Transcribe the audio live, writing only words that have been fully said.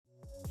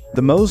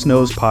The Mose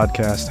Knows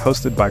podcast,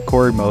 hosted by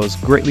Corey Mose,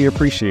 greatly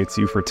appreciates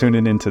you for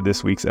tuning into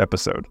this week's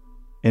episode.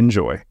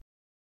 Enjoy.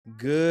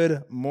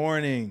 Good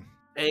morning.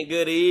 And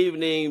good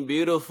evening,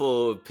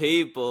 beautiful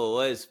people.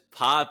 What's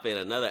popping?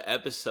 Another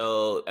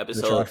episode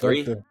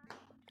 3. The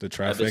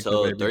trifecta,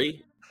 episode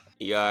baby.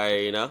 3. You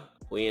already know.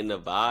 We in the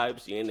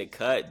vibes. You in the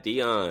cut.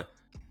 Dion,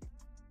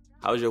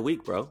 how was your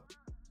week, bro?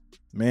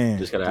 Man,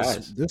 Just gotta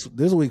ask.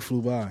 This week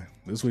flew by.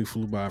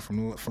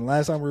 From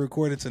last time we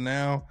recorded to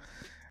now.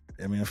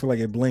 I mean, I feel like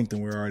it blinked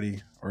and we're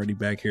already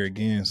back here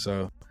again.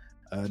 So,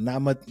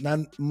 not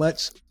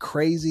much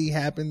crazy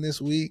happened this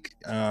week.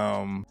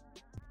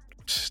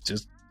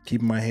 Just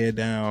keeping my head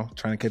down,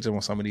 trying to catch up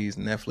on some of these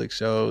Netflix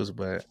shows.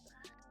 But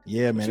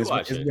yeah, man, it's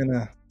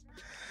been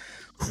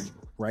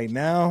right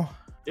now.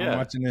 Yeah. I'm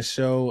watching this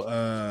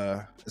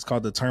show. It's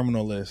called The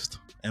Terminal List,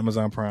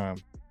 Amazon Prime.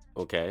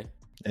 Okay.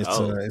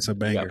 It's a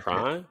banger. You got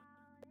Prime?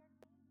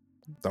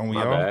 Don't we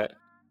My all? bad.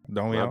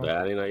 Don't we all? My bad.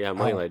 I didn't know you had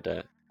money like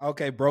that.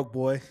 Okay, broke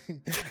boy.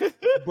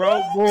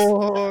 Broke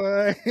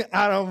boy.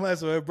 I don't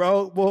mess with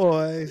broke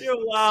boys. You're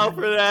wild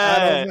for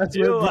that. I don't mess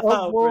with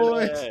broke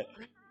boys.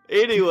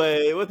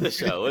 Anyway, what's the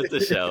show?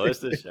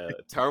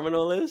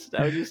 Terminal List?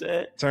 That what you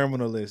said?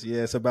 Terminal List.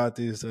 Yeah, it's about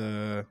these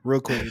real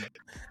quick.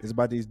 It's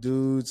about these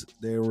dudes.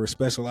 They were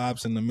special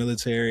ops in the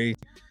military.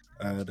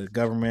 The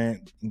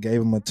government gave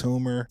them a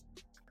tumor.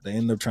 They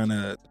ended up trying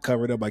to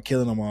cover it up by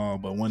killing them all,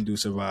 but one dude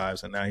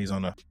survives, and now he's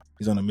on a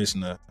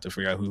mission to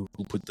figure out who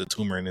put the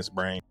tumor in his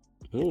brain.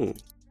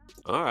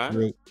 All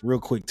right. Real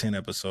quick 10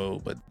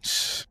 episode, but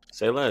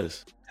say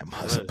less.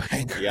 That was a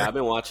banger. Yeah, I've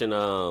been watching.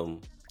 I've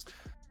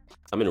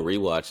been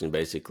rewatching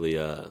basically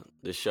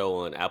this show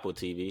on Apple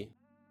TV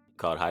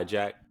called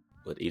Hijack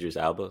with Idris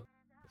Elba.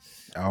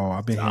 Oh,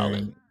 I've been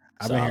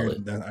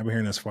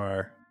hearing this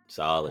fire.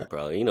 Solid,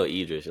 bro. You know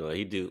Idris,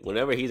 he do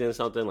whenever he's in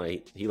something,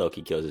 like he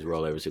low-key kills his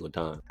role every single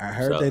time. I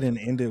heard they didn't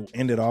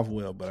end it off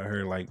well, but I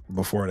heard like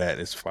before that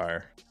it's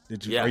fire.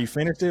 Did you? Yeah. Are you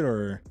finished it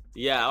or?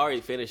 Yeah, I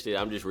already finished it.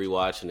 I'm just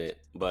rewatching it,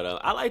 but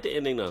I like the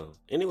ending though.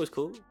 Ending was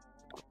cool.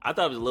 I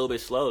thought it was a little bit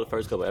slow the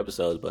first couple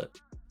episodes, but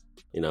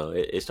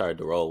it started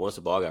to roll. Once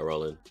the ball got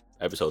rolling,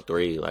 episode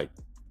 3, like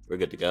we're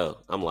good to go.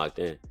 I'm locked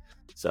in.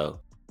 So.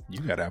 You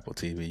got Apple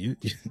TV.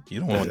 You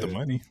don't want the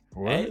money.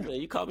 What? Hey man,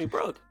 you called me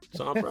broke,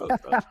 so I'm broke,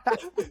 bro.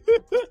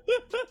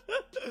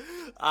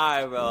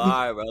 All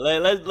right, bro.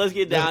 Let's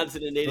get down to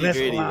the nitty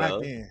gritty,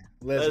 bro.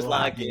 Let's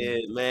lock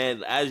in,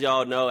 man. As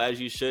y'all know,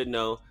 as you should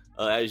know,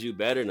 as you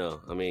better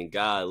know. I mean,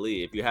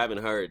 golly, if you haven't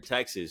heard,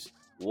 Texas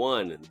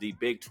won the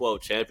Big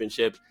 12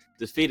 championship,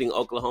 defeating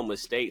Oklahoma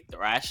State,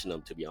 thrashing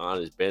them. To be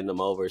honest, bending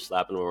them over,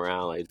 slapping them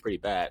around, like it's pretty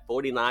bad.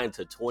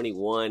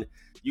 49-21.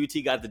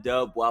 UT got the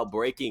dub while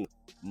breaking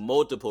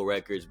multiple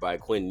records by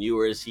Quinn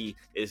Ewers. He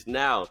is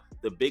now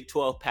the Big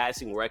 12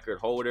 passing record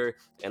holder,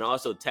 and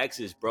also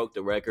Texas broke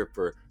the record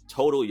for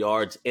total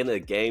yards in a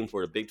game for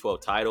the Big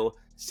 12 title.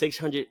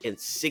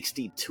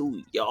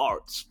 662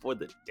 yards for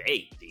the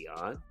day,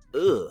 Dion.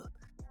 Ugh,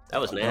 that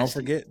was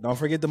nasty. Don't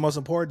forget the most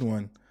important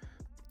one.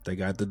 They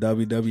got the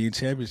WWE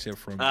Championship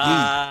from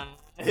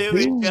here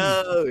we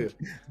go.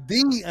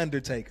 The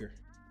Undertaker.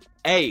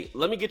 Hey,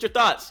 let me get your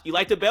thoughts. You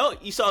like the belt?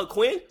 You saw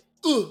Quinn?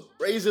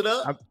 Raise it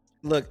up.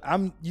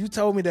 You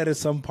told me that it's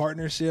some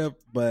partnership,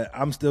 but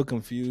I'm still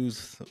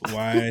confused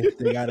why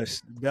they got a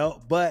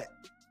belt. But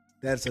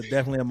that's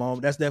definitely a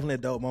moment. That's definitely a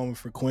dope moment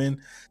for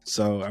Quinn.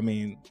 So, I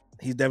mean,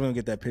 he's definitely gonna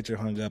get that picture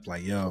hung up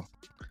like, yo,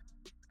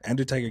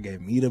 Undertaker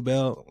gave me the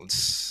belt.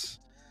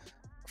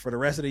 For the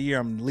rest of the year,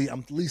 I'm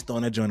at least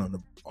throwing that joint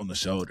on the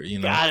shoulder,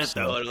 Gotta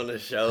throw it on the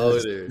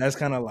shoulder. That's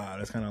kind of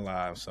live.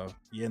 So,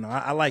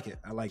 I like it.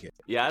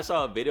 Yeah, I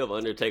saw a video of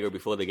Undertaker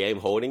before the game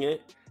holding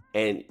it,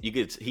 and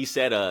he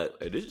said,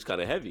 this is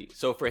kind of heavy.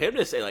 So for him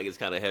to say like it's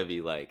kind of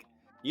heavy, like,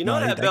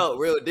 that belt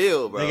real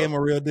deal, bro. They gave him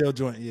a real deal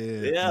joint.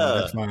 Yeah.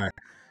 No,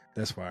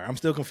 that's fire. I'm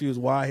still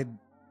confused why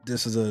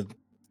this is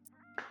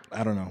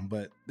I don't know,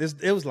 but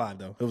it was live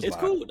though. It's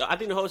cool. I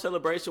think the whole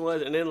celebration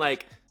was, and then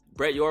like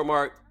Brett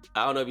Yormark,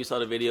 I don't know if you saw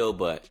the video,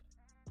 but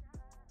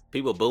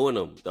people booing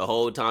him the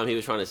whole time he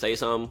was trying to say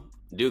something.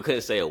 Dude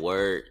couldn't say a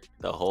word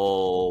the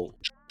whole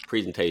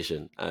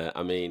presentation.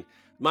 I mean,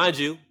 mind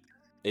you,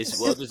 it's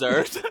well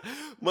deserved.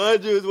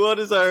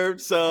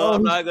 So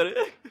I'm not gonna.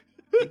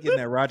 He getting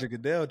that Roger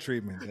Goodell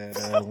treatment.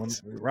 When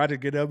Roger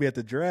Goodell be at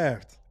the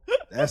draft.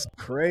 That's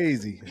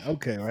crazy.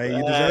 Okay, right?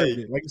 You deserved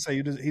it. Like you say,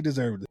 he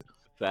deserved it.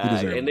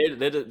 And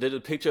there's a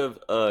picture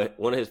of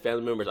one of his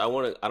family members. I don't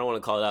want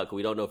to call it out because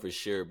we don't know for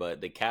sure, but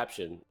the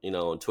caption,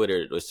 on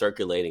Twitter was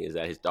circulating is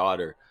that his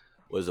daughter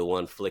was the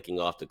one flicking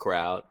off the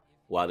crowd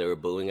while they were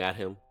booing at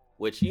him.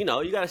 Which you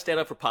got to stand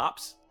up for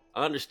pops.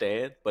 I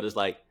understand, but it's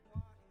like,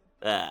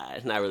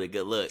 it's not really a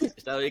good look.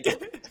 It's not really a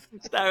good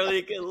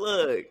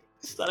look.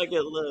 It's not a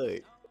good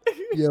look.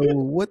 Yeah, well,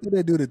 what did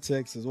they do to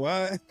Texas?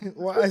 Why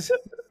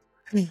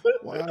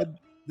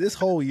this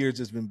whole year's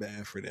just been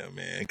bad for them,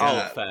 man.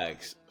 God. Oh,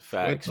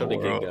 facts from the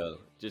get-go.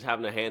 Just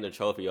having to hand the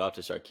trophy off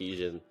to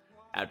Sarkisian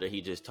after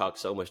he just talked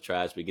so much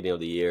trash beginning of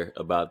the year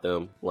about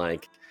them.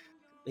 Like,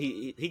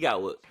 he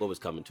got what was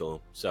coming to him.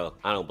 So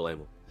I don't blame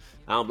him.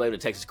 I don't blame the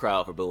Texas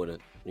crowd for booing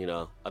it. You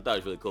know, I thought it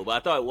was really cool. But I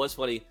thought it was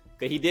funny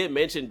because he did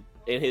mention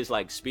in his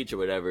like speech or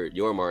whatever,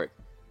 Yormark,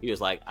 he was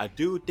like, I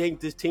do think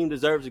this team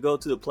deserves to go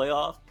to the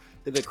playoff.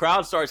 Then the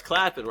crowd starts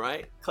clapping,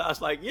 right?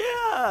 Crowd's like,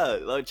 yeah,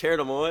 like cheering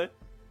them on.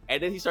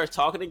 And then he starts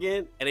talking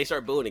again, and they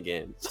start booing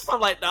again. So I'm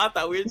like, no, I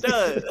thought we were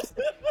done.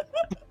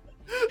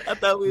 I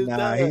thought we was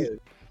done.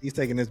 He's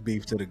taking this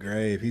beef to the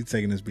grave. He's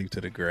taking this beef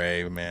to the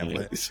grave, man.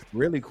 But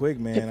really quick,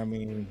 man, I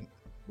mean,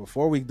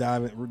 before we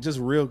dive in, just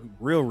real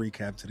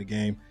recap to the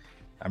game.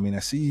 I mean, I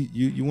see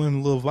you went a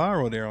little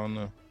viral there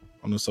on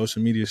the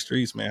social media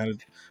streets, man.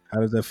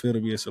 How does that feel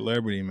to be a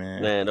celebrity,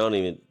 man? Man,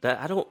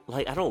 I don't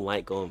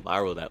like going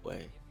viral that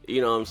way.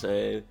 You know what I'm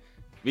saying?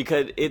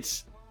 Because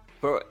it's,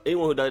 for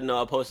anyone who doesn't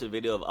know, I posted a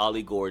video of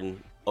Ollie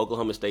Gordon,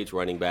 Oklahoma State's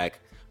running back,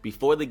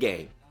 before the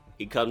game.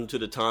 He comes into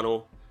the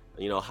tunnel,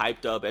 you know,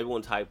 hyped up.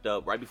 Everyone's hyped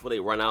up right before they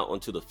run out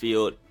onto the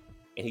field,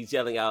 and he's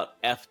yelling out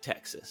 "F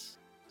Texas."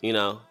 You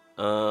know,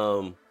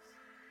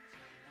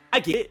 I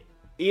get it.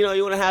 You know,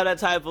 you want to have that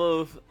type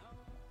of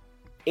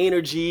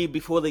energy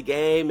before the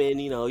game,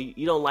 and you know,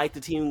 you don't like the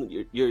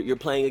team you're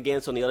playing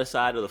against on the other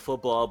side of the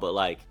football, but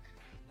like,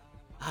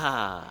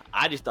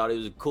 I just thought it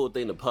was a cool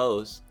thing to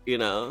post. You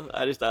know,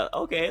 I just thought,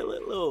 okay, a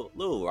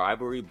little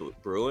rivalry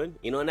brewing.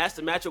 You know, and that's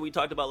the matchup we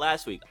talked about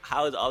last week.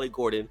 How is Ollie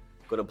Gordon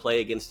going to play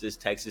against this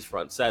Texas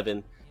front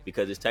seven?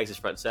 Because this Texas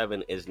front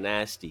seven is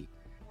nasty.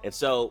 And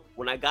so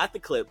when I got the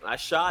clip, I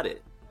shot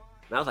it,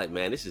 and I was like,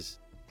 man, this is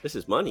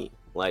money.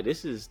 Like,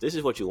 this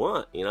is what you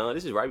want. You know,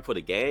 this is right before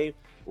the game.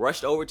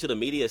 Rushed over to the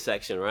media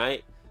section,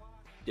 right?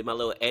 Did my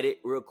little edit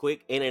real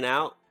quick, in and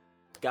out.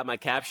 Got my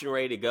caption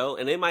ready to go.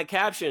 And in my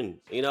caption,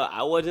 you know,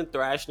 I wasn't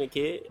thrashing the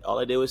kid. All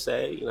I did was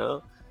say, you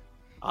know,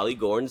 Ollie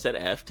Gordon said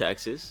F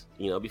Texas,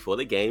 you know, before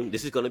the game.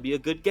 This is going to be a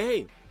good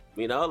game.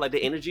 You know, like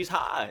the energy's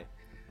high.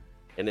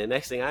 And the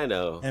next thing I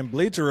know. And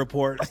Bleacher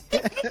Report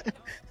did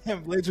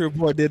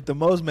the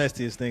most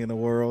messiest thing in the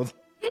world.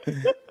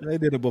 They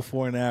did a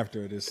before and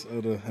after of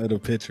the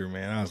picture,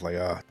 man. I was like,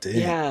 oh,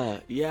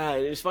 damn. Yeah.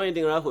 And it's funny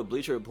thing enough with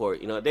Bleacher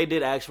Report, you know, they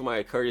did ask for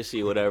my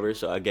courtesy or whatever,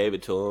 so I gave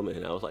it to them,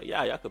 and I was like,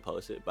 yeah, y'all could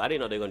post it. But I didn't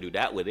know they were going to do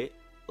that with it.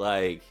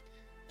 Like,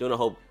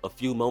 doing a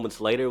few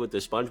moments later with the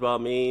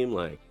SpongeBob meme,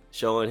 like,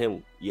 showing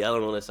him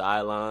yelling on the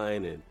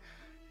sideline. And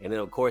then,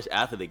 of course,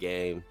 after the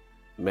game,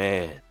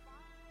 man,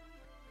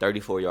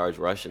 34 yards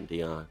rushing,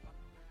 Dion.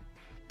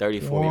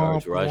 34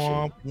 yards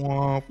rushing.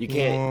 You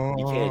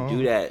can't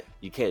do that.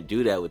 You can't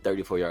do that with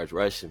 34 yards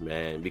rushing,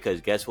 man.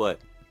 Because guess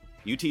what?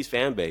 UT's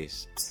fan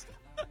base.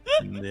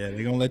 Yeah,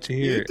 they're gonna let you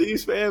hear it.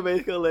 UT's fan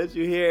base gonna let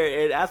you hear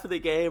it. And after the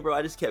game, bro,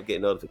 I just kept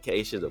getting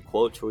notifications of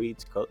quote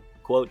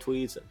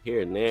tweets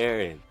here and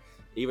there, and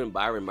even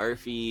Byron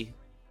Murphy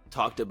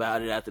talked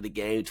about it after the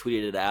game,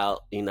 tweeted it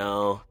out, you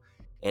know.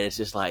 And it's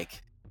just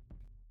like,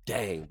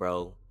 dang,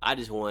 bro, I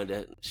just wanted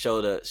to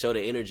show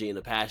the energy and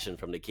the passion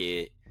from the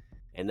kid.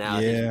 And now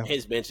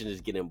his mention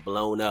is getting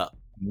blown up.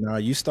 No,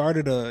 you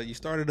started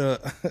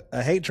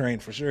a hate train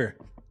for sure.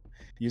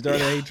 You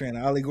started a hate train,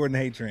 Ollie Gordon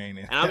hate train.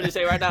 And I'm just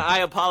saying right now, I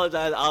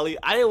apologize, Ollie.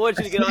 I didn't want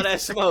you to get all that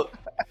smoke.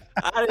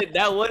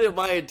 That wasn't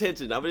my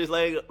intention. I'm just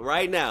letting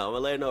right now. I'm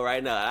gonna let you know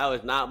right now. That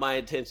was not my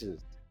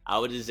intentions. I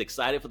was just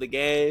excited for the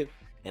game,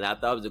 and I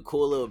thought it was a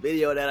cool little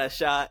video that I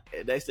shot.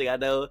 And next thing I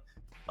know,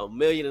 1.5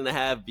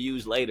 million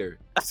views later.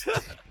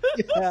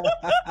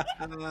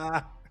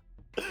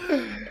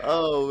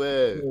 Oh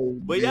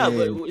man. But yeah,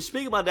 but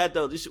speaking about that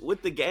though, just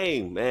with the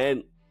game,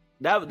 man,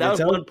 that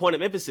was one point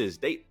of emphasis.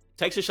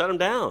 Texas shut them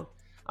down.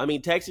 I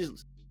mean,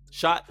 Texas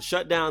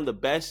shut down the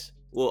best,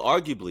 well,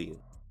 arguably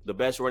the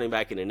best running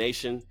back in the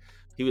nation.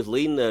 He was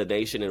leading the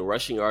nation in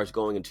rushing yards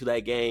going into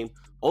that game.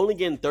 Only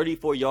getting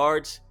 34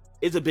 yards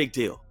is a big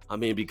deal. I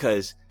mean,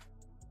 because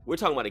we're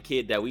talking about a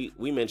kid that we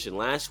mentioned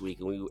last week,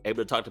 and we were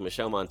able to talk to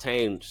Michelle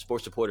Montaigne,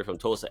 sports reporter from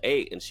Tulsa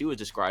 8, and she was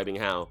describing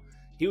how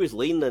he was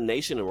leading the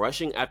nation in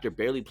rushing after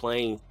barely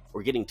playing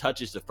or getting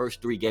touches the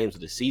first 3 games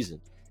of the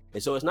season.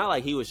 And so it's not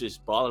like he was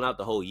just balling out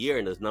the whole year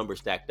and his numbers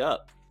stacked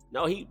up.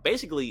 No, he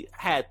basically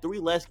had 3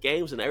 less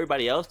games than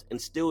everybody else and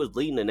still was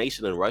leading the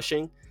nation in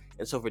rushing.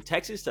 And so for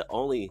Texas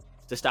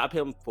to stop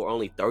him for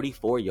only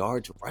 34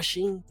 yards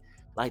rushing,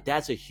 like,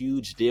 that's a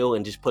huge deal,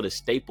 and just put a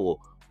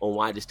staple on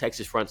why this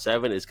Texas front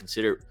seven is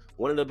considered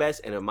one of the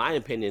best, and in my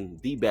opinion,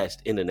 the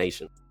best in the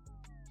nation.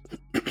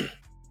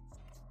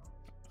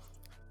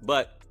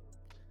 But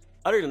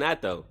other than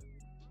that, though,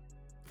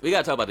 we got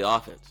to talk about the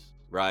offense,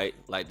 right?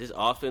 Like, this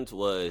offense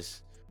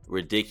was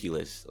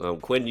ridiculous.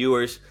 Quinn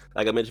Ewers,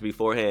 like I mentioned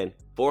beforehand,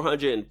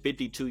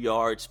 452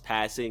 yards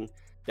passing.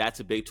 That's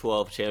a Big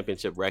 12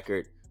 championship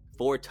record.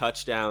 4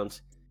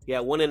 touchdowns. He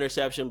had 1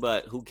 interception,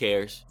 but who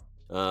cares?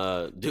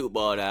 Dude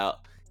balled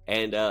out.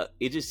 And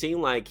it just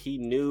seemed like he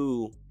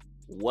knew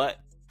what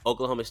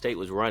Oklahoma State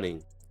was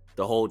running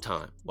the whole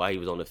time while he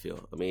was on the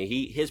field. I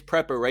mean, his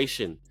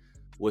preparation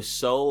was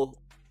so,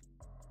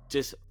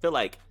 just feel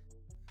like,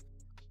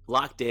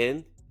 locked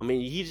in. I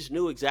mean, he just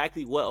knew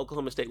exactly what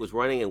Oklahoma State was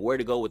running and where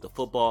to go with the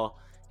football.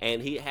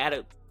 And he had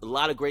a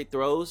lot of great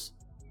throws,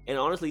 and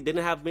honestly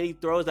didn't have many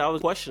throws that I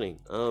was questioning.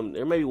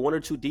 There may be one or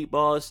two deep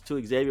balls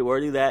to Xavier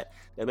Worthy that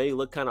maybe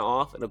look kind of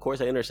off, and of course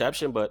an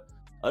interception. But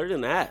other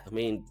than that, I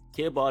mean,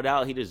 kid balled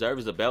out. He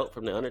deserves the belt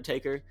from the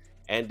Undertaker,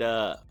 and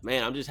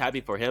man, I'm just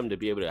happy for him to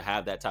be able to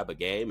have that type of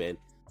game. And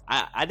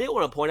I did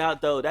want to point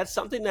out though, that's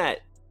something that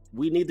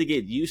we need to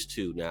get used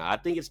to now. I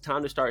think it's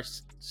time to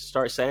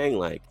start saying,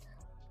 like,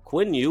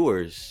 Quinn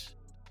Ewers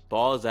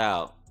balls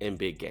out in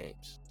big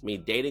games. I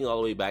mean, dating all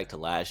the way back to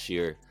last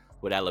year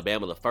with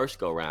Alabama, the first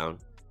go round.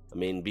 I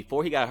mean,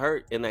 before he got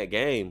hurt in that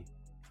game,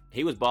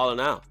 he was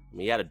balling out. I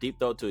mean, he had a deep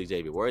throw to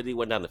Xavier Worthy,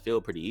 went down the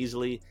field pretty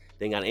easily,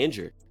 then got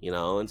injured, you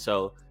know. And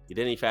so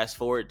then he fast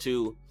forward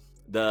to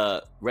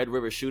the Red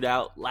River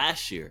Shootout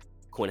last year.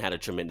 Quinn had a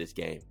tremendous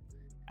game.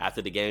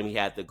 After the game, he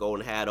had the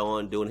golden hat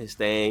on, doing his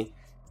thing.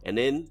 And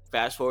then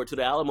fast forward to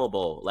the Alamo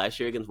Bowl last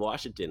year against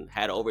Washington,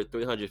 had over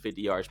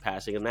 350 yards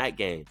passing in that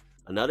game.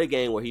 Another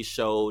game where he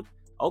showed,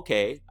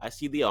 okay, I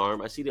see the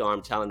arm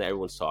talent that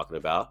everyone's talking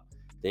about.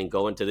 Then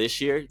go into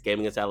this year, game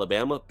against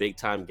Alabama, big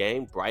time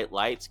game, bright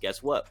lights.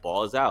 Guess what?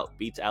 Balls out,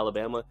 beats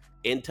Alabama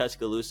in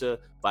Tuscaloosa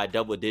by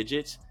double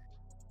digits.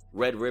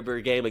 Red River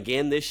game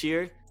again this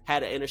year,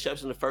 had an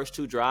interception in the first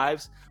two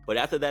drives, but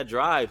after that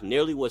drive,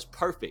 nearly was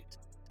perfect.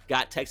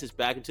 Got Texas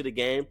back into the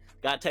game,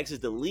 got Texas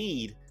the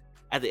lead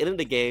at the end of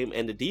the game,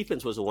 and the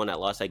defense was the one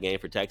that lost that game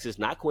for Texas,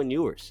 not Quinn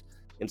Ewers.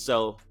 And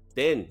so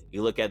then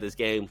you look at this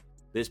game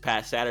this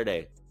past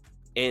Saturday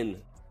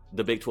in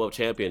the Big 12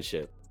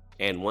 championship,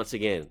 and once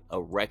again, a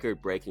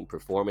record-breaking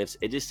performance.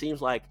 It just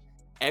seems like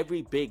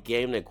every big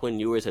game that Quinn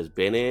Ewers has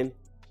been in,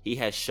 he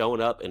has shown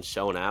up and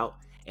shown out.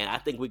 And I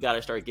think we got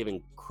to start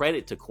giving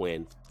credit to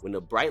Quinn. When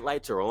the bright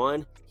lights are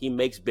on, he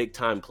makes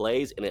big-time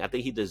plays, and I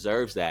think he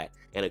deserves that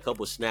and a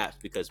couple snaps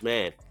because,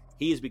 man,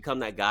 he has become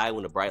that guy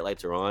when the bright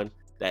lights are on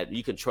that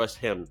you can trust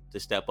him to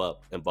step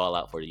up and ball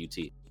out for the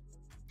UT.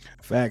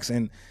 Facts.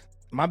 And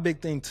my big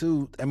thing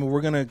too, I mean,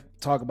 we're going to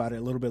talk about it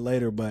a little bit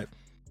later, but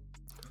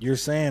you're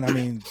saying, I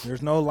mean,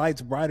 there's no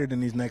lights brighter than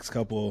these next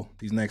couple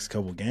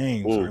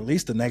games, or at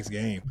least the next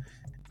game.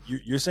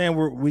 You're saying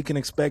we can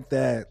expect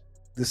that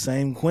the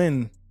same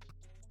Quinn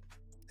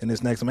in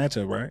this next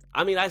matchup, right?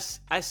 I mean, I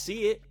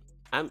see it.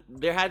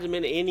 There hasn't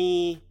been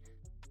any,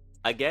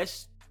 I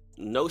guess,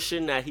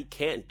 notion that he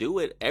can't do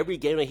it. Every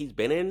game that he's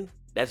been in,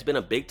 that's been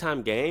a big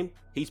time game,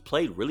 he's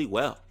played really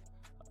well.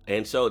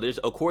 And so there's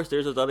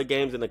those other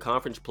games in the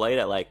conference play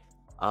that, like,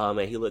 oh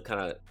man, he looked kind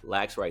of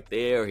lax right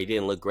there, or he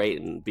didn't look great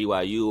in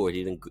BYU, or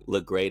he didn't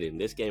look great in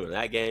this game or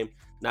that game.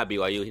 Not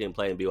BYU, he didn't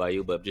play in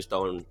BYU, but just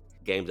throwing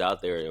games out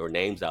there, or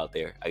names out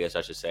there, I guess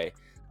I should say.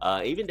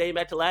 Even dating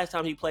back to last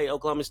time he played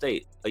Oklahoma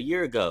State a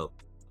year ago,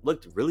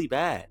 looked really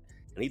bad.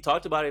 And he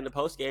talked about it in the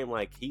post game,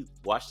 like he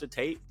watched the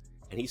tape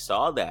and he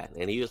saw that,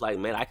 and he was like,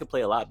 man, I could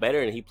play a lot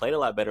better, and he played a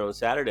lot better on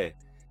Saturday.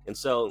 And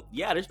so,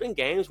 yeah, there's been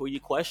games where you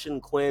question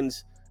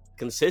Quinn's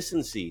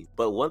consistency,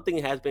 but one thing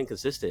has been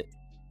consistent.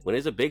 When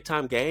it's a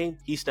big-time game,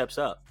 he steps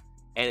up.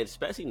 And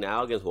especially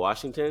now against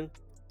Washington,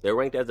 they're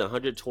ranked as the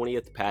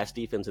 120th pass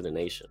defense in the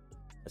nation.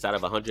 That's out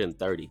of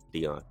 130,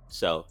 Dion.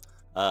 So,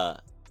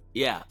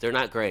 yeah, they're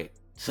not great.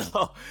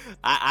 So,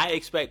 I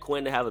expect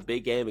Quinn to have a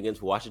big game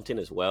against Washington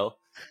as well.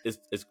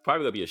 It's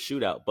probably going to be a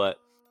shootout. But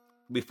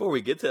before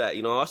we get to that,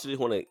 you know, I also just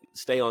want to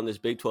stay on this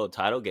Big 12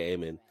 title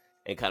game and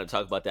kind of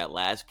talk about that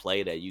last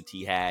play that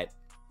UT had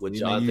with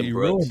Jonathan you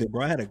Brooks. Ruined it,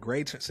 bro. I had a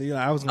great so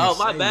I was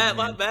gonna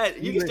my bad.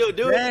 You can still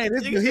do it.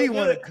 This he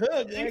want to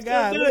cook, man.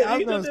 God, I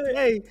was gonna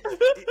say,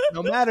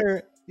 no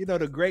matter, you know,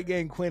 the great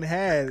game Quinn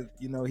had,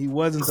 you know, he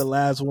wasn't the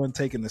last one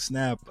taking the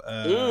snap.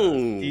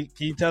 Can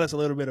you tell us a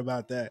little bit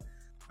about that?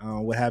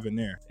 What happened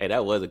there? Hey,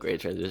 that was a great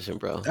transition,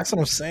 bro. That's what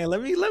I'm saying.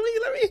 Let me help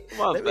you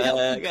cook, man.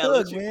 I'm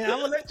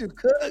gonna let you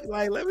cook.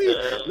 Like, let me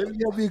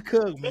help you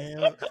cook,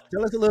 man.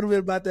 Tell us a little bit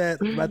about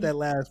that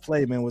last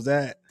play, man. Was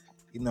that,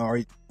 you know,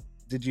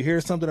 did you hear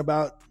something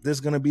about this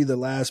going to be the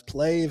last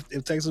play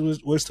if Texas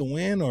was to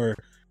win, or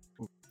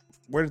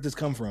where did this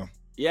come from?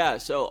 Yeah,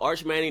 so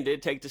Arch Manning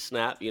did take the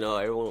snap. You know,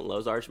 everyone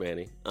loves Arch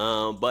Manning.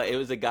 But it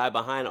was the guy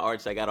behind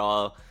Arch that got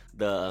all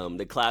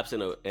the claps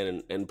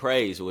and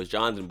praise. It was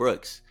Jonathan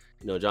Brooks.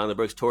 You know, Jonathan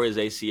Brooks tore his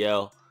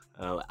ACL,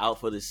 out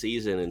for the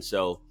season, and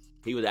so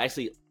he was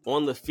actually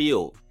on the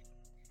field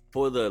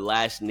for the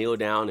last kneel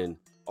down, and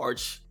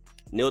Arch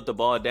kneeled the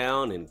ball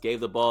down and gave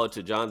the ball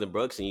to Jonathan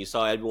Brooks, and you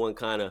saw everyone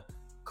kind of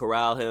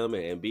corral him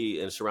and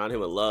surround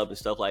him with love and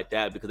stuff like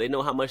that, because they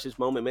know how much this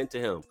moment meant to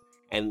him.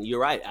 And you're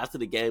right, after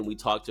the game, we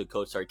talked to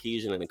Coach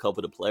Sarkisian and a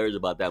couple of the players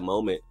about that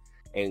moment,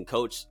 and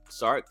Coach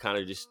Sark kind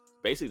of just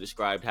basically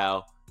described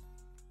how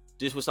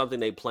this was something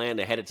they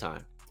planned ahead of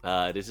time.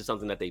 This is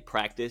something that they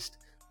practiced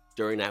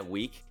during that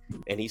week.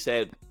 And he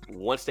said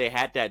once they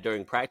had that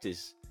during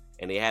practice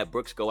and they had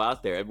Brooks go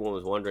out there, everyone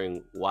was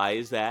wondering, why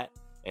is that?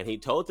 And he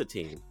told the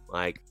team,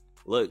 like,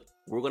 look,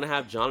 we're going to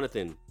have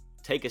Jonathan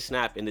take a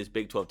snap in this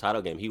Big 12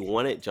 title game. He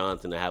wanted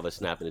Jonathan to have a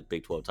snap in his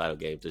Big 12 title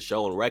game to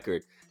show on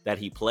record that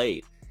he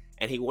played.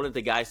 And he wanted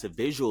the guys to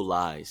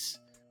visualize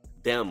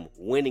them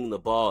winning the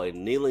ball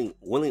and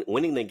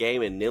winning the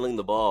game and kneeling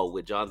the ball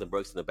with Jonathan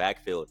Brooks in the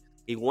backfield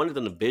he wanted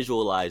them to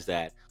visualize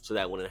that so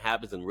that when it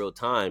happens in real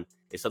time,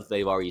 it's something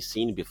they've already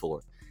seen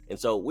before. And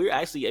so we're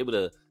actually able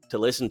to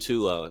listen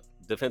to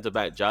defensive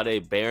back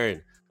Jahdae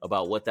Barron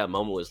about what that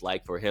moment was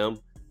like for him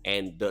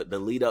and the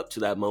lead up to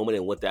that moment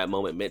and what that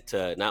moment meant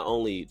to not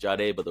only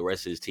Jahdae, but the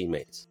rest of his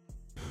teammates.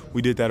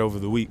 We did that over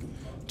the week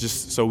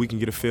just so we can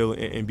get a feel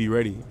and be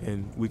ready,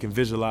 and we can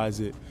visualize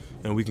it,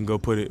 and we can we're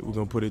going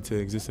to put it to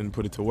existence and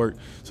put it to work.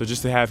 So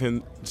just to have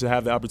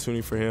the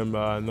opportunity for him,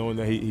 knowing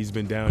that he's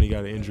been down, he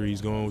got an injury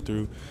he's going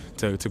through,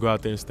 to go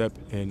out there and step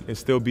and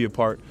still be a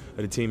part of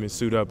the team and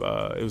suit up,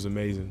 it was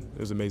amazing. It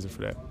was amazing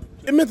for that.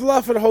 It meant a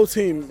lot for the whole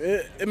team.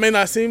 It may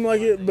not seem like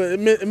it, but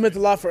it meant a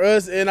lot for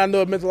us, and I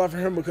know it meant a lot for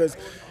him because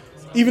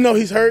even though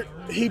he's hurt,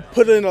 he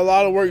put in a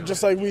lot of work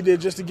just like we did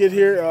just to get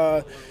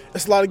here.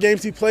 It's a lot of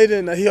games he played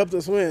in that he helped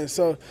us win.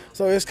 So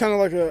it's kind of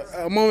like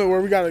a moment where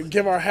we got to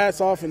give our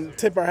hats off and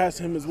tip our hats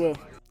to him as well.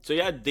 So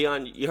yeah,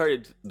 Dion, you heard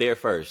it there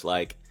first.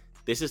 Like,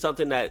 this is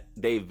something that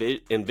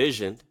they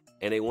envisioned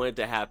and they wanted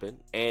to happen.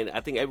 And I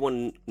think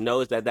everyone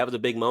knows that was a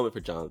big moment for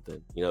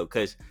Jonathan,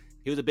 because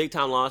he was a big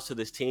time loss to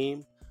this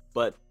team.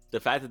 But the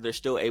fact that they're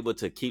still able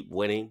to keep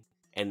winning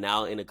and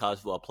now in the college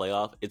football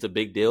playoff, it's a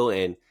big deal.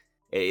 And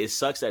it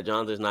sucks that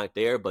Jonathan's not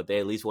there, but they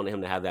at least wanted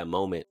him to have that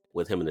moment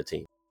with him and the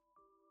team.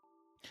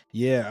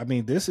 Yeah, I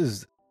mean, it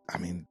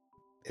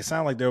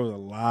sounded like there was a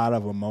lot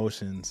of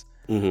emotions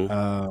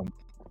on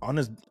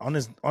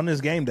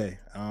this game day.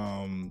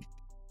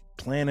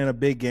 Playing in a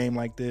big game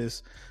like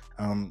this,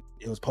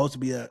 it was supposed to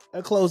be a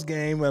close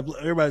game.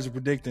 Everybody's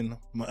predicting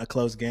a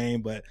close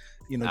game, but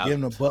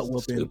giving a butt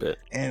whooping. Stupid.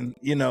 And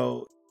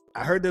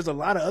I heard there's a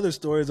lot of other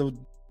stories of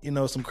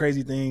some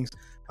crazy things.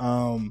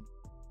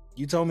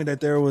 You told me that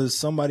there was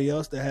somebody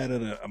else that had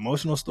an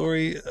emotional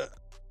story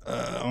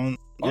on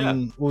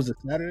what was it,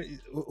 Saturday?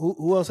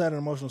 Who else had an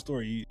emotional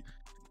story?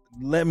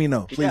 Let me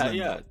know, please.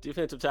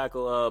 Defensive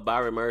tackle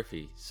Byron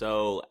Murphy.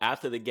 So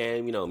after the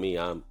game, me,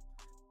 I'm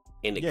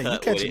in the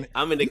cut with it.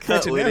 I'm in the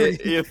cut with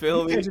it. You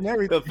feel me?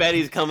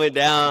 Confetti's coming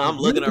down. I'm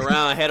looking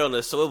around, head on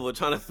the swivel,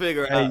 trying to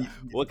figure out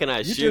what can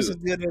I shoot.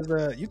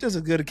 You just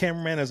as good a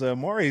cameraman as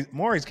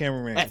Maury's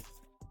cameraman.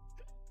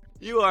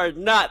 You are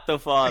not the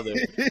father.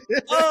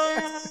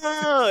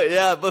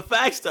 But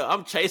facts though.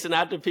 I'm chasing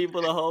after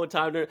people the whole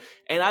time.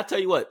 And I tell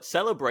you what,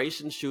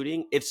 celebration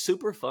shooting, it's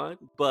super fun,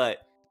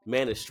 but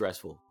man, it's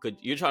stressful. Because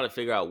you're trying to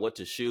figure out what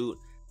to shoot.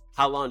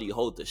 How long do you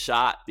hold the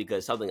shot?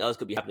 Because something else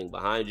could be happening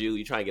behind you.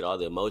 You're trying to get all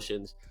the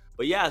emotions.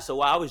 But yeah, so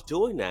while I was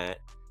doing that,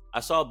 I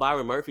saw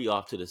Byron Murphy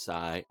off to the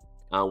side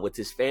with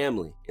his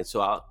family. And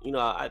so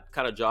I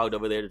kind of jogged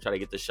over there to try to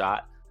get the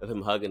shot of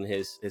him hugging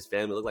his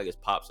family. It looked like his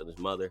pops and his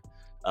mother.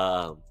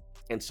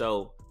 And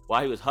so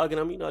while he was hugging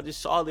him, I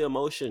just saw the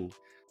emotion.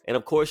 And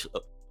of course,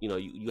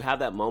 you have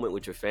that moment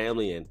with your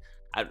family, and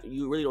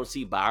you really don't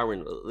see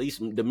Byron, at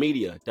least the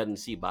media doesn't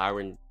see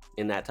Byron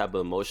in that type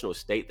of emotional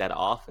state that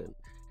often.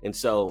 And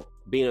so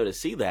being able to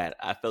see that,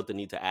 I felt the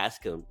need to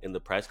ask him in the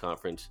press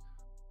conference,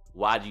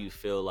 why do you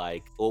feel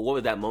like, or what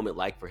was that moment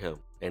like for him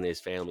and his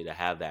family to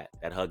have that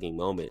hugging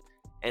moment?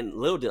 And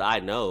little did I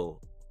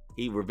know,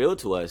 he revealed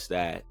to us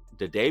that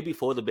the day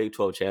before the Big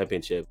 12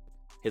 championship,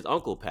 his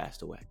uncle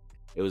passed away.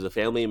 It was a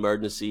family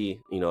emergency,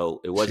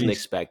 it wasn't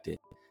expected.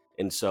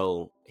 And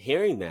so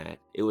hearing that,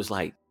 it was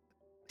like,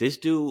 this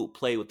dude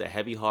played with a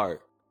heavy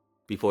heart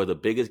before the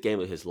biggest game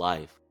of his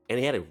life. And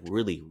he had a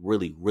really,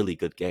 really, really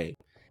good game.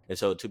 And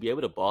so to be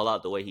able to ball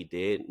out the way he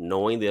did,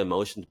 knowing the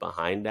emotions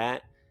behind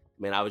that,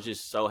 man, I was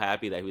just so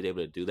happy that he was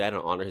able to do that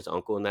and honor his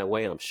uncle in that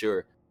way. And I'm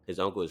sure his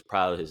uncle is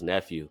proud of his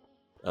nephew,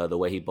 the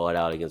way he balled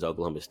out against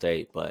Oklahoma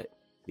State. But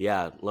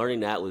yeah,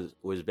 learning that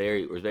was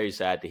very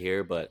sad to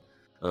hear. But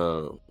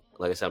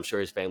like I said, I'm sure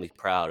his family's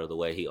proud of the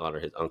way he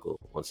honored his uncle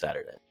on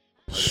Saturday.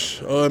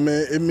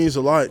 Man, it means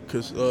a lot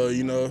because,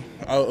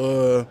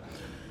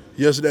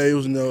 yesterday it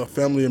was a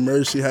family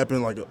emergency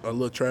happened, like a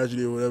little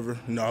tragedy or whatever.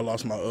 I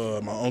lost my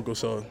uncle.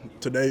 So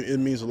today it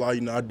means a lot.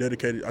 I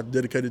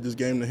dedicated this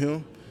game to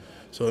him.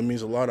 So it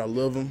means a lot. I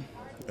love him,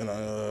 and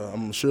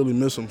I'm surely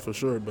miss him for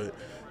sure. But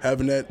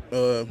having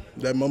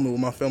that moment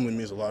with my family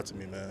means a lot to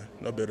me, man.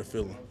 No better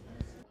feeling.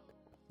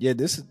 Yeah,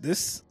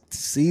 this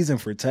season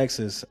for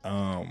Texas,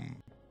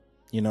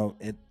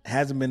 it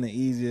hasn't been the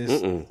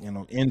easiest.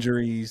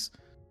 Injuries,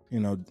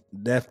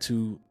 death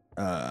to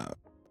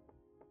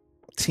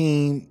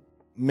team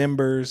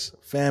members,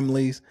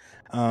 families.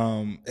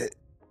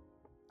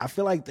 I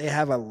feel like they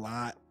have a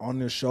lot on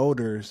their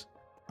shoulders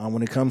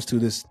when it comes to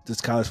this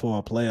college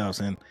football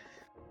playoffs. And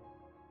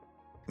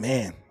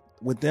man,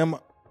 with them,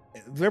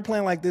 they're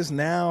playing like this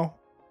now,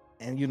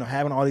 and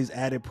having all these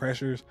added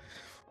pressures.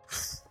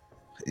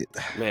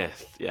 Man,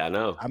 yeah, I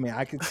know. I mean,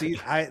 I can see.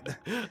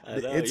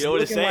 It's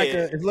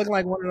looking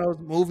like one of those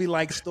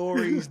movie-like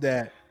stories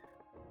that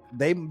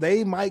they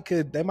might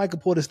could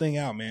pull this thing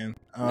out, man.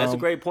 That's a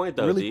great point,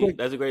 though. Really quick.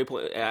 That's a great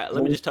point.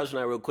 Let me just touch on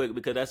that real quick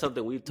because that's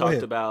something we've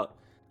talked about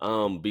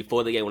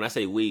before the game. When I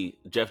say we,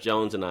 Jeff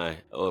Jones and I,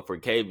 for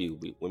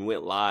KView, when we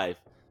went live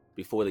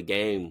before the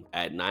game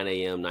at 9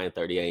 a.m.,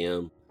 9:30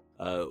 a.m.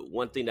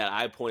 One thing that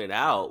I pointed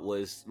out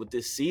was with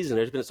this season,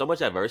 there's been so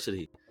much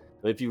adversity.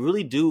 If you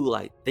really do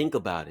like think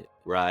about it,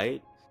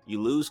 right?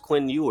 You lose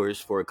Quinn Ewers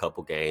for a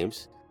couple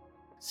games.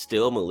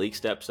 Still, Malik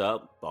steps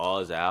up, ball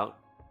is out.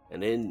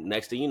 And then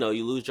next thing you know,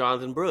 you lose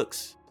Jonathan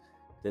Brooks.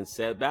 Then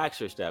Seth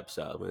Baxter steps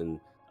up. And,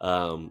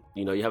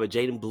 you have a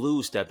Jaden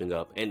Blue stepping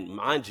up. And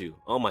mind you,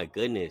 oh my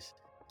goodness,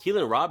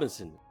 Keelan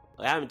Robinson.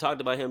 I haven't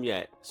talked about him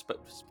yet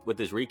with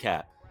this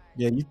recap.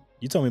 Yeah,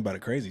 you told me about a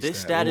crazy This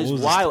stat is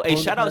wild. Hey,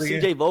 shout out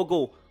CJ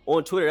Vogel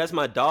on Twitter. That's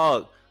my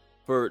dog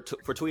for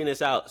tweeting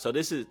this out. So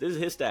this is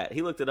his stat.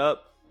 He looked it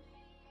up.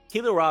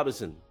 Keelan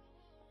Robinson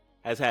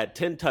has had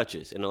 10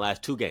 touches in the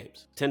last 2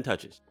 games. 10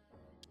 touches.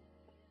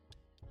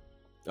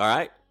 All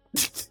right?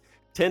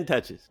 10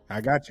 touches.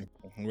 I got you.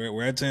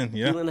 We're at 10,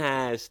 yeah. Keelan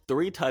has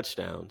 3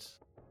 touchdowns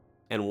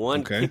and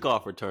 1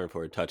 kickoff return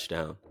for a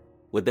touchdown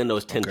within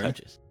those 10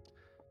 touches.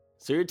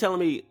 So you're telling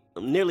me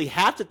nearly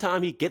half the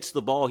time he gets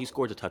the ball, he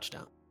scores a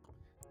touchdown.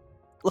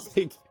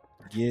 Like,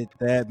 get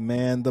that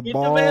man the Get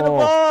ball. the man the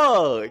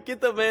ball.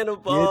 Get the man the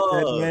ball.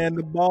 Get that man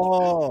the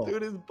ball.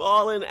 Dude is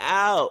balling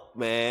out,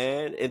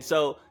 man. And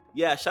so,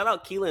 yeah, shout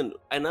out Keelan,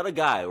 another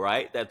guy,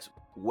 right, that's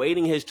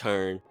waiting his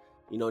turn,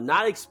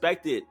 not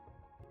expected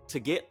to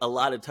get a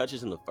lot of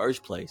touches in the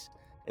first place.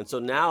 And so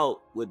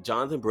now with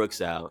Jonathan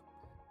Brooks out,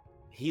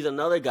 he's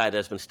another guy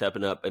that's been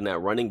stepping up in that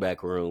running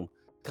back room,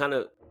 kind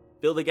of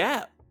fill the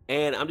gap.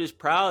 And I'm just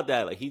proud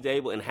that like he's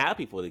able and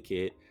happy for the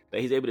kid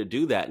that he's able to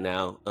do that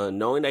now,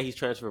 knowing that he's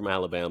transferred from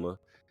Alabama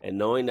and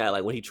knowing that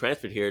like when he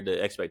transferred here,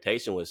 the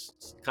expectation was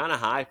kind of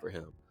high for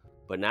him.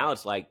 But now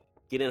it's like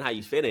get in how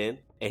you fit in,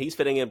 and he's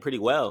fitting in pretty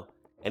well.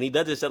 And he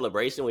does this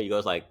celebration where he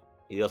goes like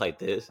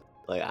this.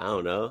 Like, I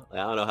don't know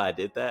how I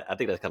did that. I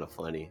think that's kind of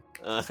funny.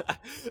 I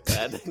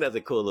think that's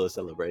a cool little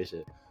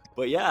celebration.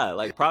 But yeah,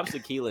 like props to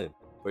Keelan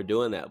for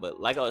doing that. But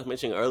like I was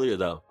mentioning earlier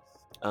though,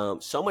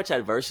 so much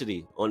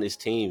adversity on this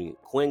team.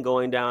 Quinn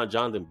going down,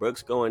 Jonathan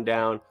Brooks going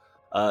down,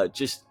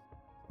 just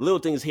little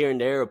things here and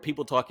there of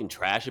people talking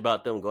trash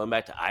about them, going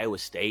back to Iowa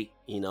State,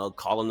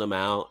 calling them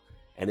out,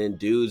 and then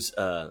dudes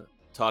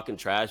talking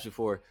trash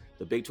before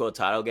the Big 12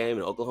 title game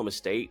in Oklahoma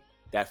State,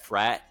 that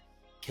frat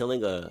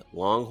killing a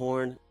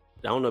Longhorn.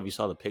 I don't know if you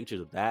saw the pictures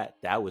of that.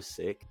 That was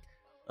sick.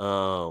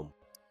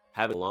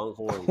 Having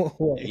Longhorn.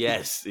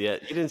 Yes. Yeah.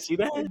 You didn't see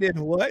that? You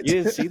didn't what? You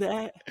didn't see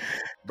that?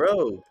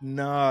 Bro.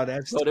 No,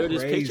 that's so there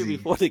was this picture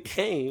before the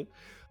game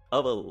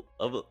of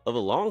a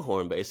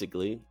Longhorn,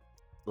 basically,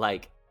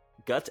 like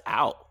guts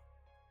out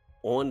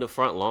on the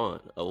front lawn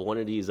of one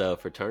of these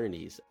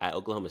fraternities at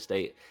Oklahoma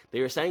State.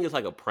 They were saying it's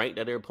like a prank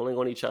that they were pulling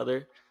on each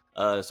other.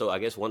 So I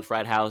guess one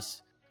frat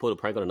house pulled a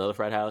prank on another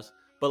frat house.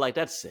 But like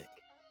that's sick.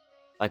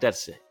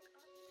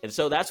 And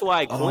so that's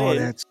why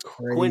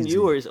Quinn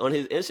Ewers on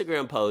his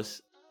Instagram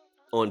post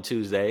on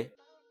Tuesday,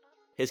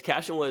 his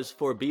caption was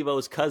for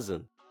Bevo's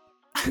cousin.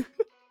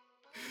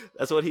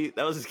 That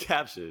was his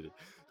caption.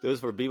 It was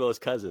for Bevo's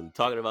cousin,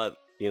 talking about,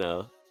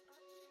 the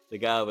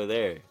guy over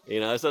there.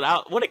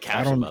 So what a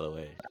caption, by the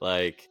way.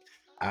 Like,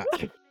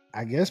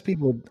 I guess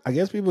people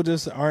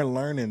just aren't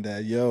learning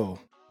that,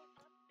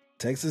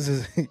 Texas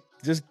is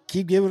just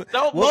keep giving.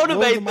 Don't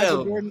motivate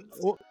them.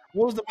 What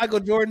was the Michael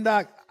Jordan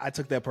doc? I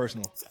took that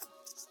personal.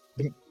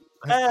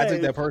 I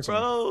took that personal,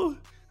 bro.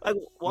 Like,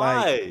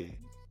 why?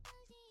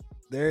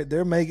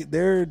 Like,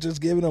 they're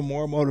just giving them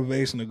more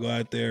motivation to go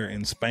out there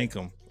and spank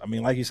them. I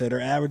mean, like you said, they're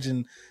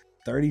averaging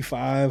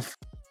 35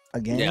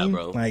 a game. Yeah,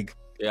 bro. Like,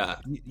 yeah,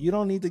 you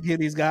don't need to give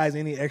these guys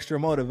any extra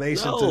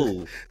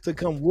motivation to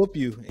come whoop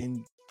you.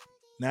 And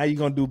now you're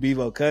gonna do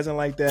Bevo cousin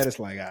like that. It's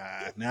like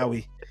now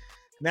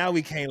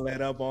we can't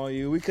let up on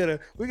you. We could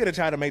have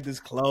tried to make this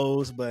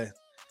close, but.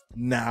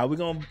 Nah, we're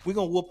gonna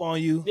whoop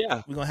on you.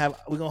 Yeah, we're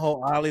gonna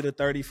hold Ollie to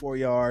 34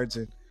 yards,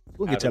 and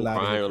we'll get you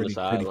out of here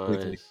pretty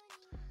quickly.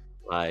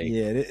 Like,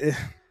 yeah,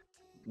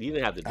 you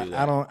didn't have to do that.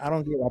 I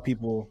don't get why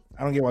people.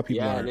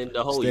 Yeah, and then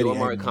the whole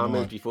Yormark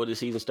comments before the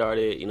season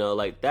started.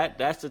 Like that.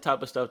 That's the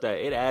type of stuff that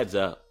it adds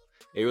up.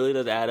 It really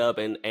does add up,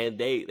 and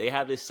they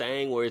have this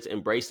saying where it's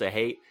embrace the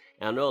hate.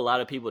 And I know a lot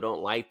of people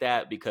don't like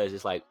that because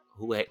it's like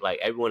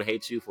everyone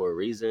hates you for a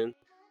reason.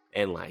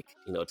 And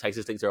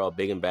Texas thinks they're all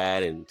big and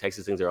bad, and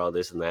Texas thinks they're all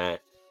this and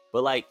that.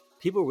 But like,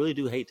 people really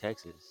do hate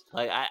Texas.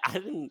 Like, I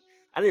didn't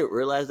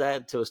realize that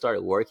until I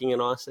started working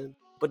in Austin.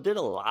 But there's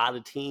a lot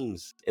of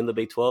teams in the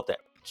Big 12 that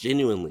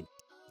genuinely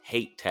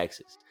hate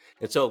Texas.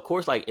 And so, of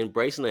course, like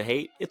embracing the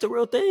hate, it's a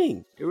real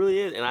thing. It really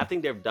is. And I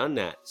think they've done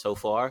that so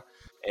far.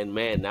 And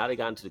man, now they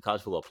got into the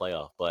college football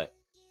playoff. But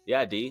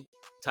yeah, D,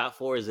 top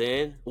 4 is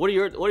in. What are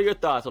your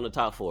thoughts on the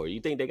top 4? You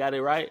think they got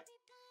it right?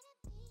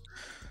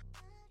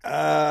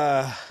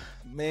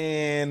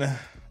 Man,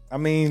 I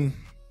mean,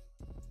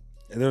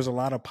 there's a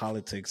lot of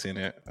politics in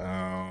it.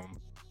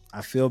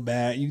 I feel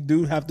bad. You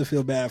do have to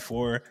feel bad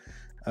for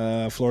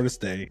Florida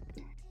State.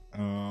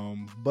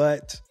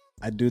 But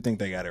I do think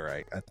they got it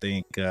right. I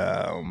think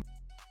I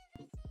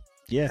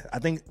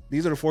think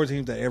these are the 4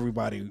 teams that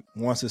everybody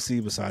wants to see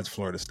besides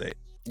Florida State.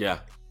 Yeah.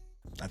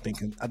 I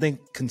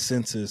think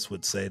consensus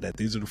would say that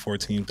these are the 4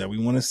 teams that we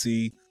want to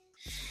see.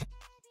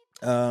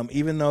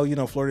 Even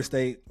though, Florida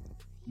State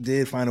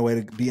did find a way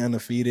to be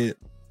undefeated.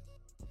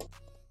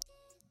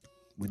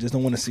 we just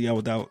don't want to see y'all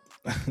without.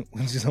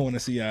 We just don't want to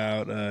see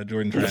y'all out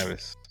Jordan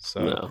Travis.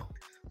 So, No.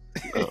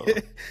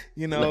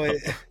 you know,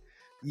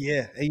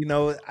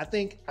 I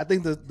think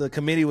the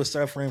committee was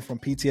suffering from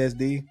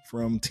PTSD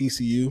from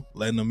TCU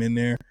letting them in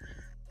there,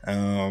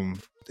 and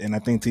I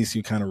think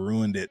TCU kind of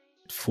ruined it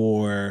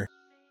for,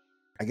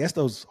 I guess,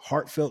 those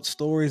heartfelt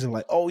stories of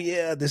like, oh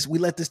yeah, we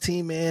let this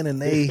team in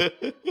and they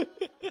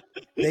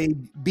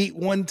beat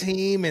one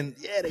team and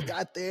yeah, they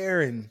got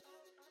there and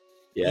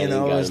you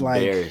know, it's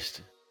embarrassed.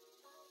 Like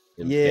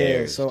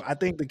yeah. So I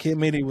think the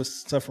committee was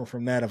suffering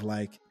from that of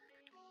like,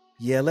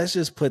 yeah, let's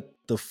just put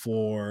the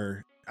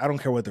 4. I don't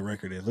care what the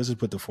record is. Let's just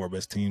put the 4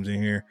 best teams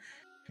in here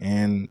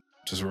and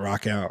just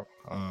rock out.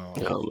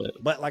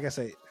 But like I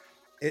say,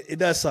 it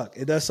does suck.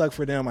 It does suck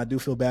for them. I do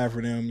feel bad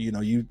for them. You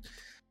know, you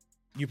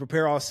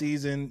prepare all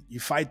season, you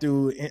fight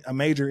through a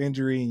major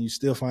injury, and you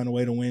still find a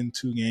way to win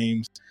 2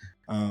 games.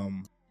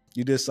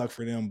 You did suck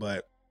for them,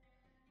 but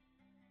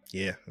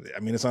yeah, I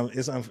mean, it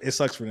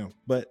sucks for them,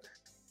 but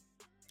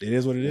it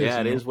is what it is. Yeah,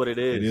 it is what it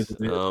is.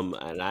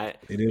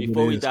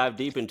 Before we dive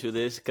deep into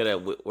this,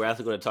 because we're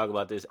actually going to talk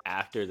about this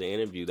after the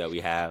interview that we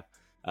have,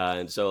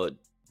 and so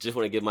just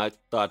want to give my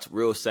thoughts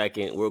real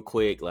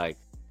quick. Like,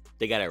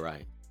 they got it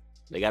right.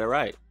 They got it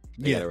right.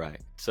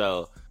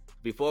 So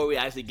before we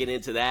actually get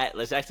into that,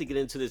 let's actually get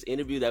into this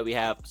interview that we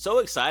have. So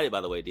excited,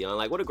 by the way, Dion.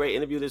 Like, what a great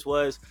interview this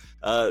was.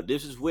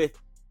 This is with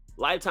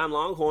lifetime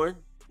Longhorn.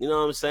 You know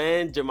what I'm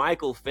saying?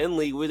 Jermichael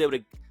Finley. We was able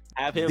to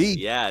have him. The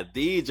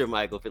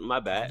Jermichael Finley.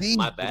 My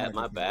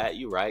bad.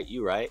 You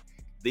right.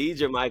 The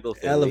Jermichael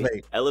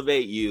Finley.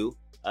 Elevate you.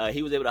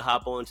 He was able to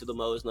hop on to the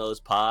Mose Knows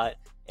pod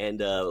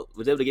and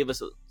was able to give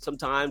us some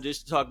time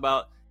just to talk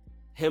about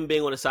him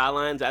being on the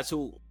sidelines. That's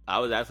who I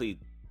was actually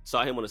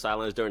saw him on the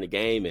sidelines during the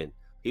game, and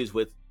he was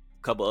with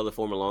a couple other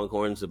former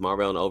Longhorns,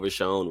 Marvell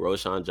Overshown,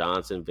 Roshan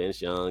Johnson,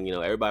 Vince Young. You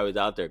know, everybody was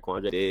out there.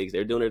 Quandre Diggs,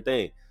 they're doing their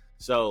thing.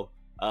 So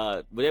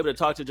we're able to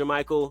talk to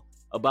Jermichael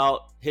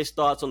about his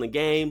thoughts on the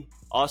game,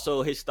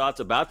 also his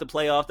thoughts about the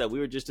playoff that we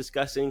were just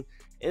discussing,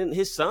 and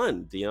his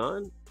son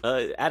Dion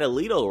at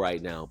Aledo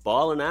right now,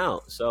 balling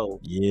out. So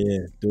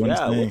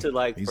what's it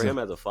like for him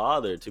as a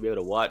father to be able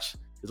to watch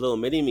his little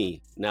mini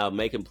me now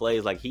making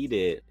plays like he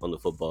did on the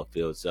football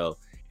field? So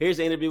here's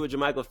the interview with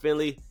Jermichael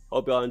Finley.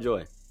 Hope y'all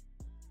enjoy.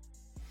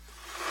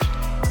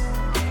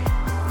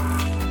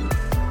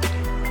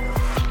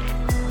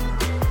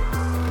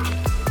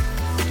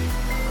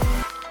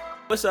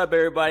 What's up,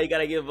 everybody? Got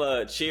to give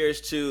a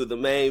cheers to the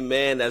main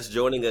man that's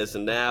joining us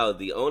now,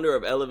 the owner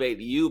of Elevate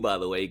You, by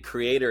the way,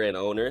 creator and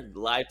owner,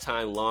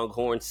 lifetime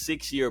Longhorn,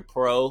 6-year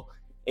pro,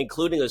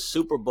 including a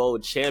Super Bowl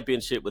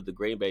championship with the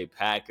Green Bay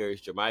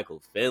Packers.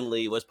 Jermichael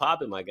Finley, what's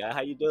popping, my guy?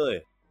 How you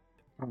doing?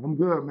 I'm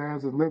good, man.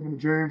 Just living the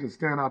dream, just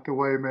staying out the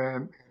way,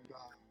 man.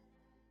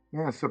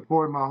 And,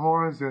 supporting my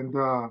horns, and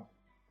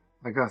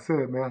like I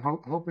said, man,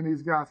 hoping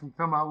these guys can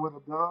come out with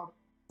a dub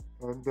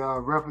and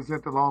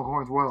represent the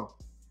Longhorns well.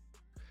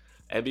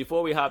 And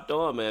before we hopped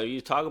on, man,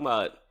 you talking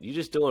about you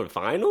just doing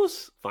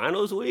finals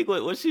week?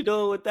 What's you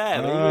doing with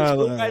that? Man, you in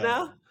school right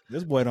now?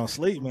 This boy don't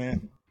sleep,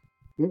 man.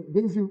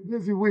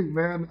 Busy week,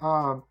 man.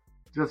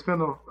 Just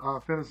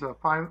finished a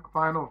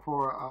final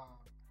for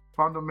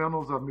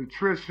fundamentals of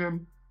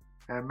nutrition,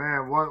 and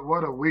man,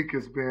 what a week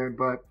it's been.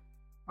 But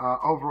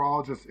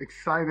overall, just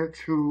excited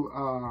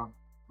to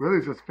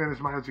really just finish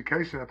my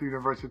education at the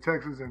University of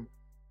Texas and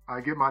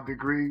get my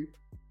degree,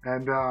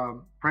 and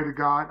pray to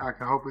God I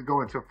can hopefully go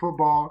into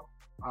football.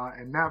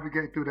 And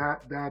navigate through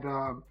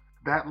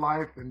that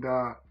life and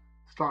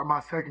start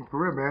my second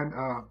career, man.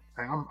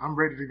 I'm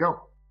ready to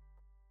go.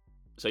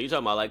 So you're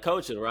talking about like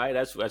coaching, right?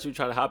 That's what you're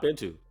trying to hop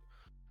into.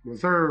 Yes,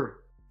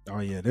 sir. Oh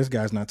yeah, this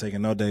guy's not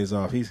taking no days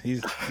off.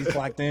 He's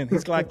clocked in.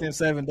 He's clocked in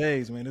 7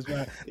 days, man. This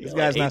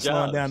guy's not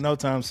slowing down no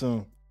time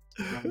soon.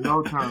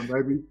 No time,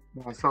 baby.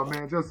 So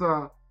man, just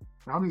I'm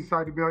just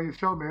excited to be on your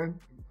show, man.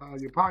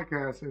 Your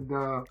podcast, and you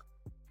know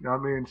what I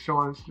mean,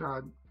 showing.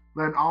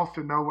 Letting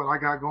Austin know what I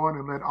got going,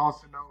 and let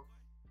Austin know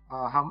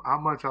how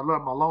much I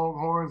love my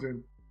Longhorns,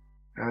 and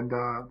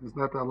just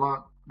let the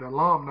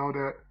alum know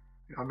that,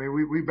 I mean,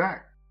 we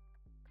back.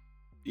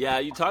 Yeah,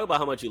 you talk about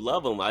how much you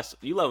love them.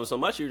 You love them so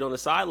much you're on the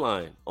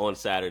sideline on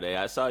Saturday.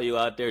 I saw you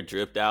out there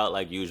dripped out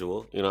like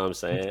usual. You know what I'm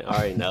saying? I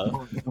already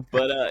know.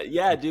 But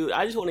yeah, dude,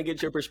 I just want to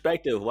get your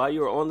perspective. While you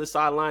were on the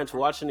sidelines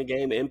watching the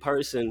game in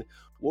person,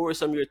 what were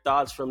some of your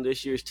thoughts from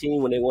this year's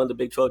team when they won the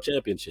Big 12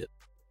 championship?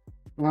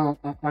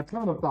 A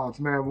ton of thoughts,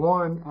 man.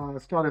 One,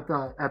 started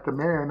at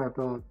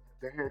the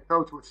head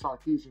coach with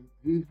Sarkisian.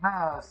 He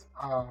has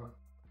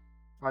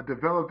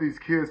developed these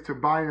kids to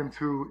buy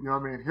into, you know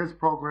what I mean, his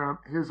program,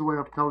 his way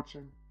of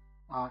coaching,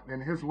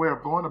 and his way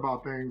of going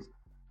about things.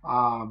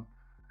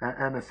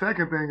 And the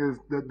second thing is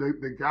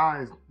the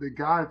guys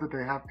that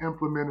they have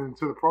implemented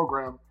into the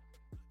program,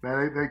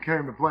 man, they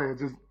came to play. It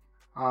just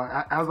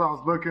as I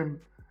was looking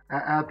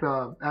at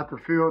the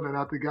field and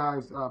at the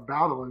guys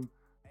battling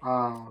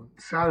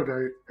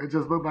Saturday, it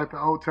just looked like the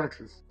old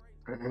Texas.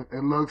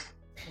 It looks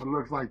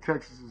like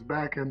Texas is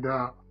back, and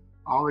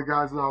all the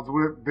guys that I was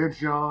with, Vince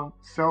Young,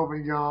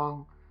 Selvin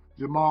Young,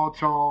 Jamal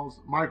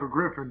Charles, Michael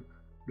Griffin,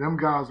 them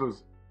guys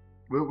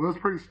we was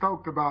pretty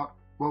stoked about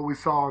what we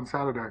saw on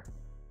Saturday.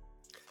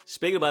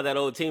 Speaking about that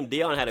old team,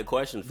 Dion had a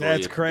question for you.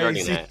 That's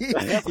crazy.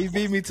 He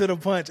beat me to the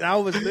punch. I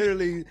was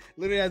literally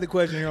had the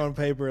question here on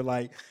paper.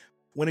 Like,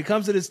 when it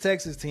comes to this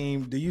Texas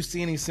team, do you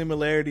see any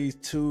similarities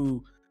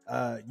to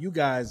you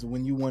guys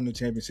when you won the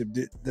championship?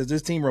 Does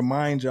this team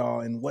remind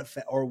y'all, and what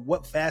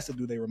facet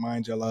do they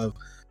remind y'all of?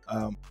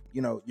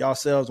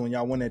 Yourselves when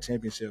y'all won that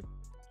championship.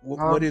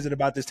 What is it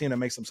about this team that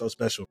makes them so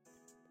special?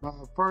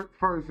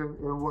 First,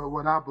 and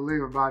what I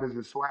believe about is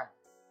the swag.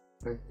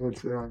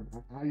 It's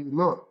how you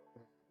look.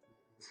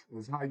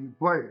 It's how you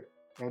play.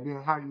 And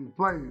then how you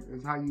play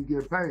is how you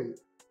get paid.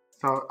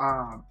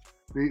 So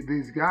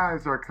these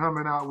guys are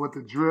coming out with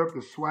the drip,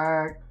 the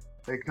swag.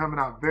 They're coming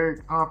out very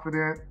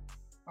confident.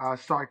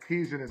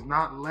 Sarkisian is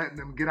not letting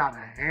them get out of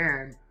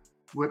hand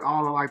with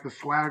all of like the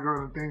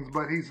swagger and things,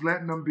 but he's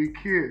letting them be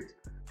kids.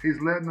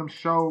 He's letting them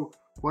show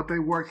what they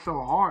worked so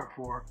hard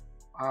for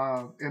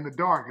in the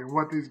dark and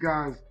what these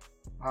guys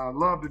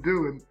love to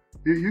do. And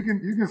you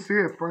can see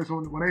it first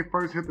when they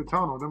first hit the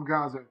tunnel. Them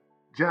guys are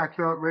jacked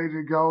up, ready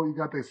to go. You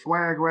got their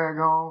swag rag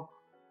on.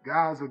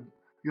 Guys are,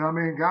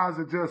 guys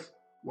are just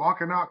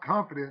walking out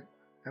confident.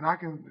 And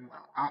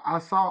I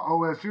saw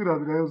OSU the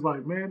other day. It was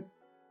like, man,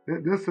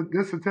 this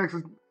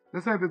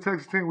ain't the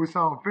Texas team we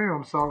saw on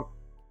film. So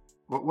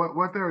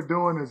what they're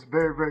doing is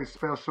very, very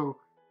special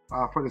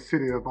for the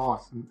city of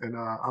Austin. And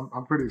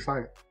I'm pretty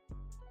excited.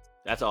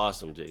 That's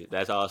awesome, G.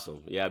 That's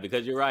awesome. Yeah,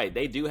 because you're right.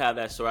 They do have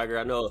that swagger.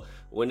 I know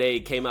when they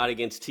came out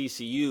against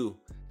TCU,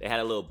 they had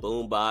a little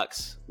boom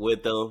box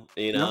with them,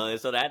 and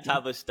so that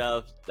type of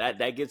stuff, that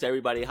gets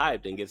everybody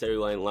hyped and gets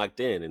everyone locked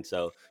in. And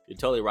so you're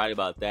totally right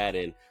about that.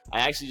 And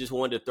I actually just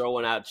wanted to throw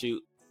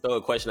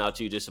a question out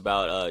to you just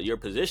about your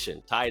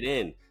position, tight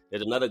end.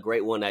 There's another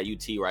great one at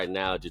UT right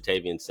now,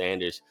 Jatavian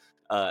Sanders.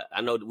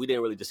 I know we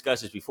didn't really discuss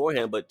this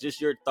beforehand, but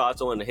just your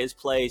thoughts on his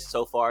play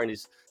so far in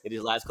his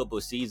last couple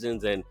of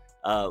seasons, and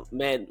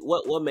man,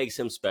 what makes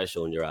him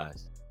special in your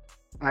eyes?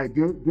 Hey,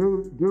 dude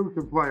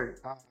can play.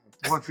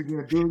 Once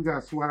again, dude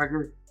got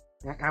swagger.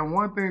 And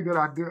one thing that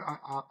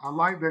I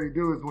like that he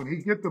do is when he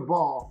get the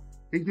ball,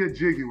 he get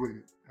jiggy with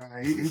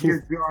it. He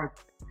gets yards.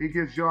 He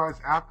gets yards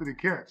after the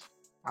catch,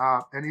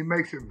 and he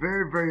makes it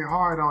very, very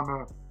hard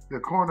on the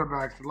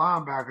cornerbacks, the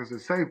linebackers, the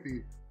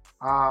safety.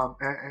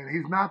 And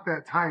he's not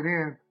that tight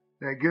end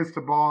that gets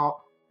the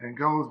ball and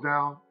goes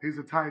down. He's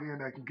a tight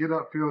end that can get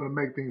upfield and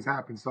make things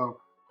happen.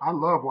 So I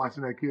love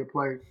watching that kid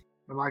play.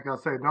 And like I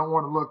say, don't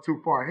want to look too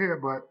far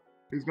ahead, but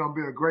he's going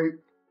to be a great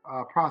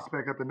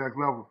prospect at the next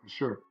level for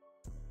sure.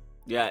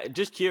 Yeah,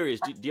 just curious.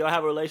 Do y'all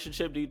have a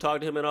relationship? Do you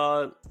talk to him at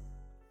all?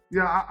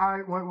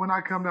 Yeah, when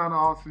I come down to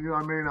Austin,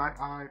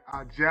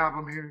 I jab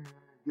him here and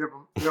there,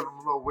 give him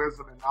a little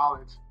wisdom and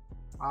knowledge.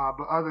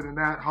 But other than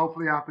that,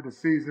 hopefully after the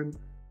season,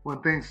 when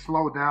things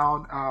slow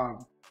down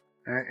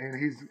and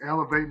he's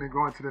elevating and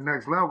going to the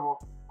next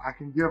level, I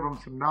can give him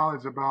some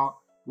knowledge about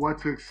what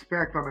to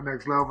expect on the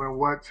next level and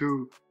what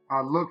to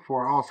look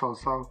for also.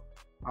 So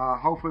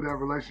hopefully that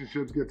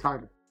relationships get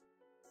tighter.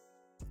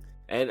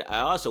 And I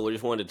also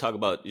just wanted to talk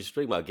about, you're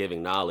speaking about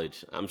giving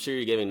knowledge. I'm sure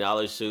you're giving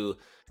knowledge to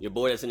your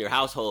boy that's in your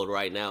household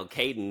right now,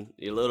 Caden,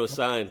 your little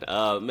son.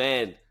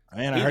 Man,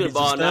 I heard he's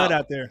a stud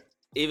out there.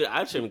 Even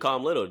I shouldn't call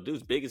him little.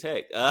 Dude's big as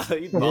heck.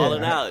 He's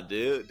balling out,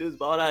 dude. Dude's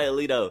balling out at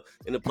Aledo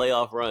in the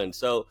playoff run.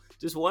 So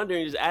just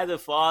wondering, just as a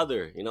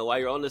father, while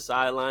you're on the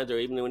sidelines or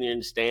even when you're in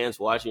the stands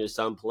watching your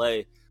son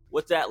play,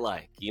 what's that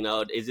like?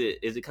 Is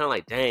it kind of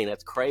like, dang,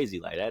 that's crazy.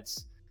 Like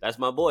that's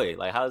my boy.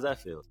 Like, how does that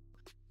feel?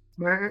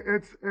 Man,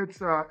 it's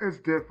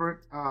different.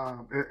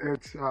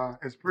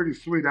 It's pretty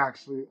sweet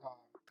actually.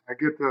 I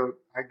get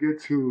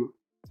to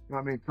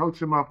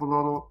coach him up a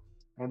little.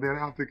 And then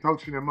after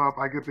coaching him up,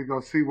 I get to go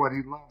see what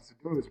he loves to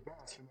do his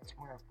best, and that's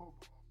playing football.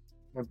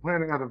 And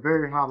playing it at a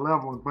very high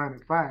level and playing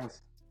it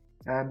fast.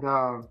 And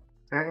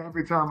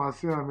every time I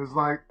see him, it's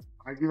like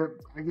I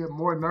get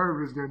more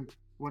nervous than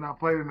when I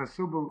played in the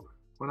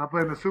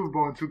Super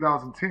Bowl in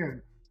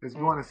 2010. Is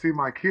going to see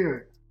my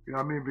kid.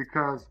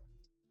 Because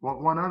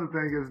one other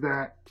thing is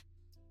that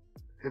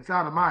it's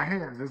out of my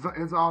hands.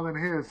 It's all in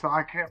his, so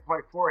I can't play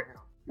for him.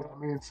 You know what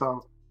I mean?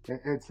 So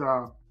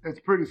it's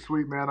pretty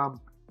sweet, man.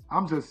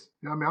 I'm just,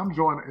 I'm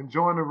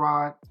enjoying the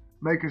ride,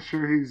 making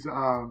sure he's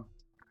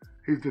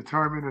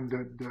determined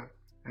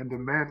and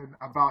demanding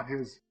about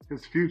his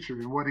future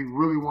and what he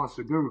really wants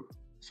to do.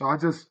 So I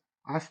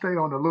stay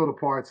on the little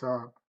parts,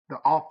 the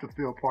off the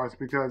field parts,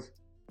 because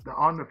the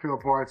on the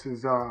field parts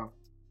is,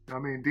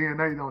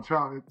 DNA don't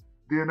travel,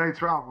 DNA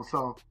travel.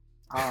 So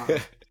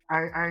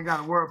I ain't got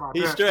to worry about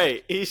that.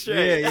 He's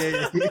straight.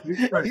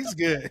 Yeah. He's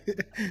good.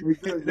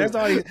 That's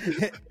all.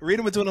 Read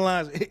him between the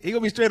lines. He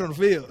gonna be straight on the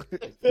field.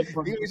 He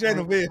gonna be straight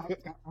on the field.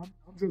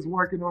 I'm just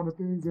working on the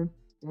things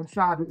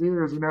inside the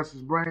ears, and that's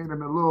his brain,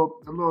 and the little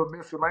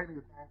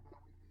miscellaneous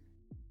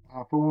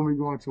things for when we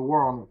go into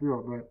war on the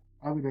field. But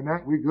other than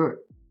that, we good.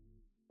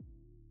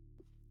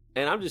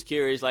 And I'm just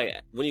curious, like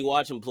when you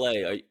watch him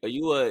play, are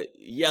you a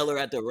yeller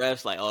at the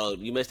refs? Like, oh,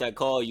 you missed that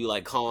call? Or you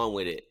like calm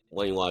with it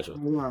when you watch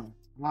him?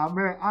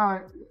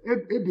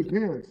 It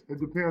depends. It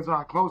depends on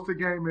how close the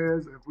game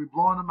is. If we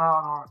blowing them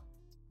out,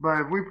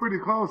 but if we pretty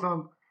close,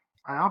 I'm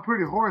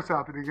pretty hoarse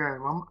after the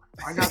game.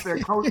 I got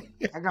that coach.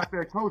 I got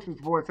that coach's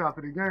voice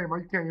after the game.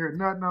 You can't hear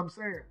nothing I'm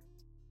saying.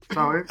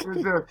 So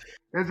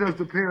it just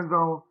depends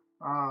on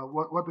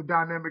what the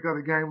dynamic of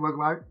the game look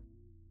like.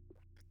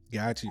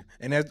 Got you.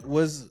 And that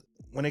was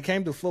when it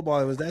came to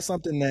football. Was that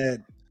something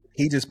that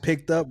he just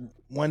picked up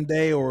one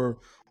day, or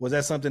was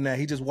that something that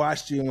he just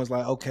watched you and was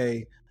like,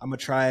 okay, I'm gonna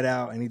try it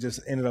out, and he just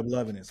ended up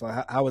loving it? So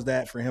how was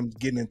that for him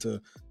getting into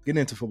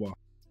football?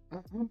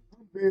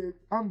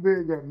 I'm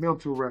big at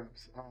mental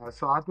reps.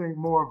 So I think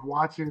more of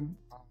watching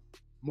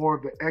more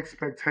of the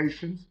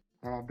expectations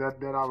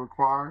that I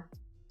require,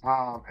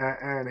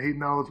 and he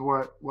knows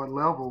what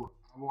level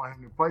I want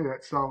him to play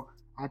at. So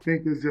I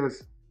think it's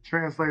just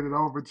translated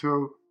over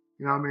to,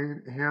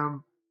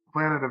 him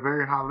playing at a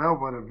very high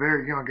level at a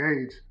very young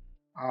age,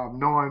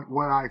 knowing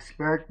what I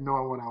expect,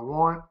 knowing what I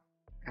want.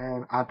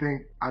 And I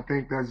think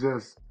that's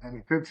just,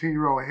 in a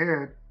 15-year-old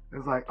head,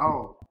 it's like,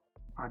 oh,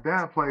 my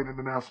dad played in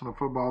the National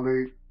Football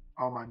League.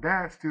 Oh, my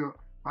dad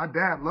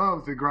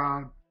loves the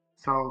grind.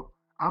 So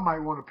I might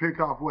want to pick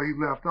off where he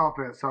left off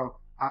at. So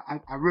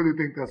I really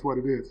think that's what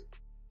it is.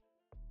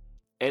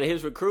 And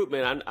his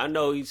recruitment, I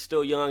know he's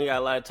still young. He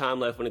got a lot of time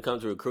left when it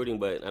comes to recruiting,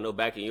 but I know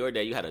back in your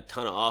day, you had a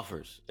ton of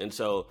offers. And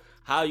so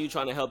how are you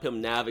trying to help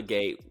him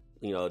navigate,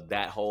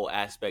 that whole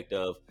aspect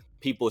of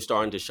people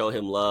starting to show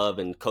him love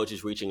and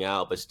coaches reaching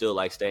out, but still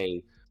like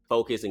staying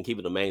focused and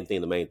keeping the main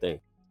thing the main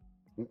thing?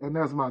 And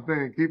that's my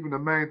thing, keeping the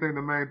main thing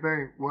the main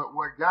thing.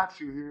 What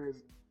got you here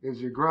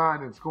is your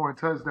grind and scoring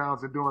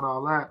touchdowns and doing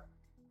all that.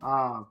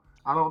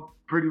 I don't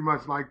pretty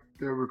much like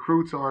the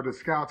recruits or the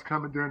scouts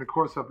coming during the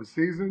course of the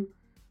season.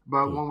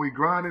 But when we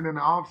grinding in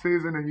the off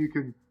season, and you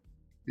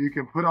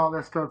can put all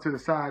that stuff to the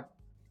side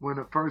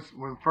when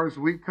first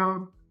week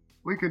comes,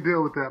 we can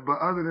deal with that. But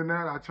other than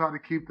that, I try to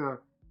keep the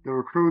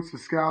recruits, the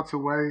scouts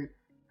away,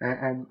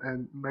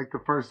 and make the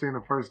first thing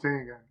the first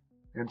thing,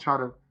 and try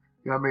to,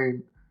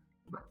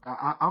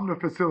 I'm the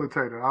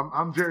facilitator.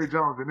 I'm Jerry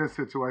Jones in this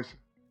situation.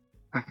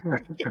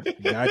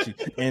 Got you.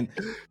 And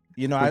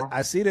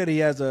I see that he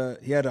had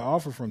an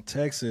offer from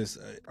Texas.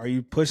 Are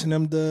you pushing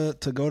him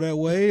to go that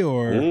way,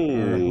 or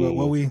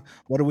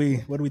what are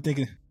we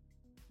thinking?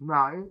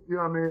 Nah,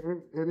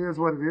 it is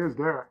what it is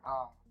there.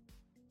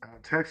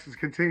 Texas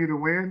continue to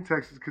win.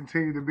 Texas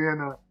continue to be in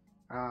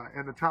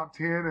the top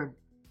 10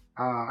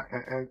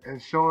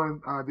 and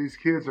showing these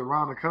kids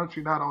around the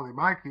country, not only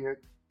my kid,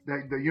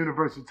 that the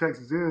University of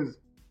Texas is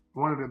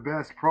one of the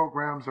best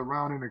programs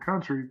around in the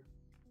country.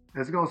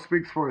 It's going to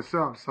speak for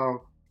itself.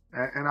 So,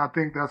 and I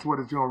think that's what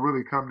it's going to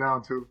really come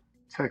down to,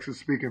 Texas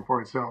speaking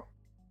for itself.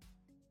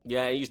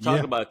 Yeah, and you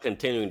talking about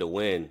continuing to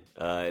win.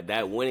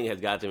 That winning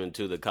has got them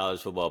into the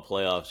college football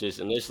playoffs. Just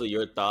initially,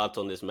 your thoughts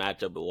on this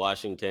matchup with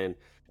Washington,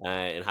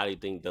 and how do you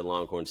think the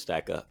Longhorns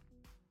stack up?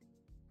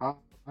 I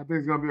think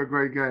it's going to be a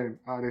great game.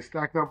 They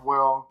stack up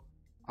well.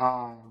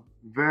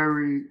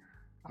 Very,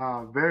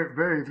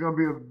 very. It's going to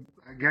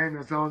be a game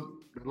that's on.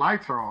 The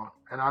lights are on,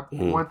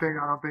 and one thing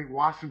I don't think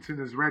Washington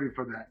is ready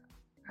for that,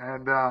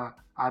 and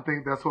I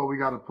think that's what we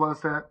got to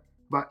plus at.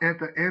 But at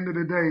the end of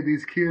the day,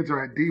 these kids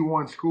are at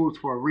D1 schools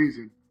for a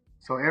reason.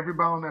 So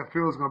everybody on that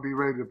field is going to be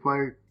ready to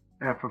play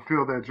and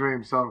fulfill their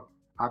dream. So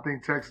I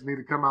think Texas need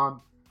to come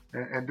out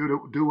and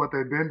do what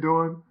they've been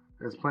doing,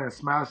 is playing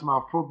smash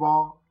mouth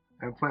football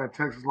and playing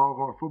Texas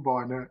Longhorn football,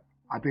 and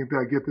I think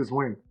they'll get this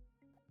win.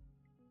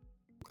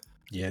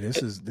 Yeah,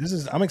 this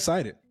is. I'm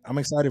excited. I'm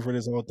excited for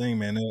this whole thing,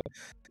 man.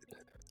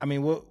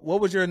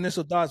 What was your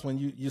initial thoughts when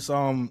you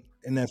saw him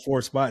in that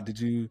fourth spot?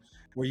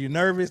 Were you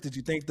nervous? Did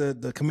you think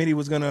the committee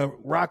was gonna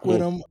rock with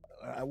him?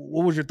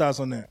 What was your thoughts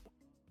on that?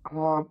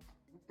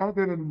 At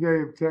the end of the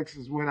day, if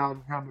Texas went out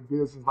and handled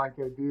business like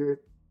they did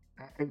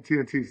at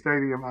AT&T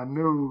Stadium, I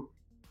knew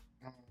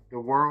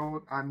the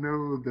world. I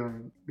knew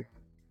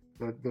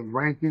the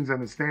rankings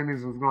and the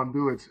standings was going to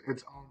do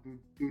its own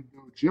due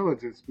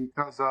diligence,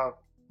 because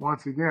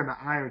once again, the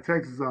Iron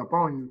Texas is up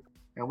on you,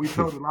 and we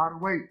showed a lot of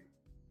weight.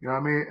 You know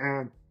what I mean?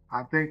 And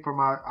I think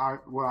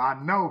I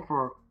know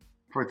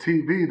for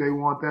TV, they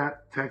want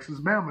that Texas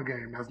Bama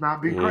game. That's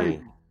not be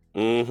crazy.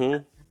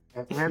 Mm-hmm.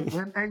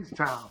 And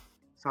H-Town.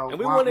 So, and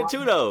we won it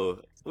too, though.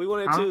 We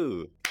won it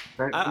too.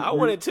 I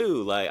won it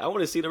too. Like, I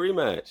want to see the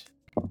rematch.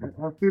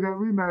 Let's see that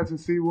rematch and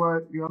see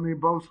what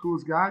both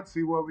schools got.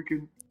 See what we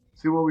can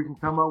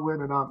come up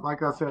with. And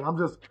like I said,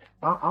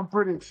 I'm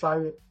pretty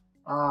excited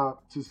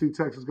to see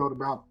Texas go to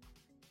battle.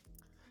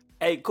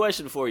 Hey,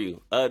 question for you.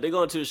 They're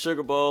going to the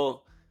Sugar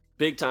Bowl,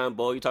 big time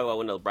bowl. You talk about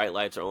when those bright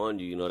lights are on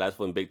you. That's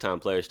when big time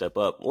players step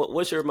up.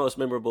 What's your most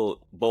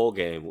memorable bowl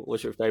game?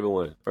 What's your favorite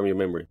one from your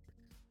memory?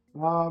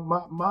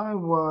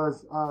 Mine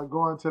was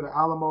going to the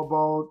Alamo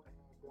Bowl,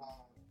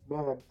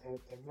 and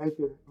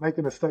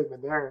making a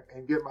statement there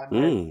and get my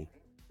name. You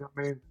know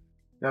what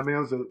I mean, it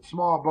was a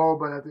small bowl,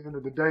 but at the end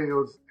of the day, it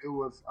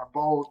was a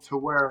bowl to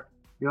where,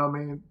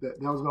 that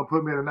was going to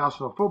put me in the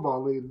National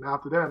Football League. And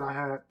after that, I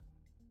had,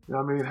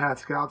 had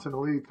scouts in the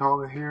league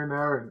calling here and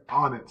there and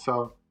on it.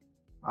 So,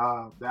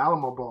 the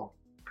Alamo Bowl.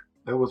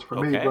 It was for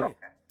me. But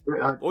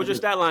what was your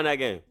stat line that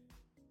game?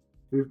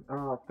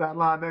 Stat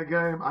line that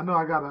game. I know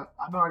I got a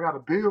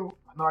bill.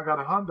 I know I got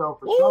a hundo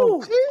for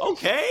sure.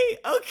 Okay.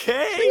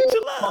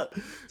 Chill out.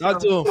 Talk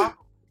to him.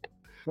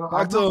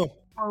 I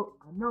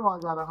know I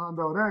got a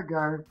hundo that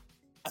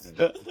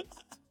game.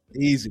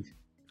 Easy.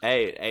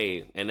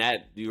 Hey, and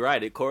that you're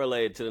right. It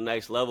correlated to the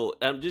next level.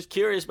 I'm just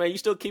curious, man. You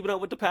still keeping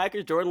up with the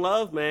Packers? Jordan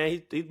Love,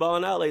 man, he's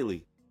balling out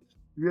lately.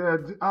 Yeah,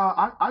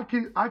 I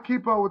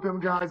keep up with them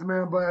guys,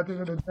 man. But at the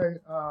end of the day,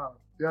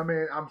 I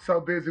mean, I'm so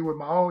busy with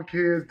my own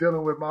kids,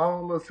 dealing with my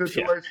own little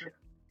situation,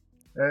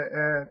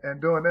 and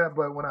doing that.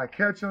 But when I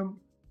catch them,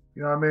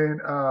 you know what I mean.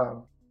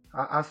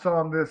 I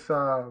saw them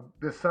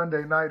this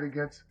Sunday night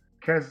against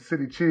Kansas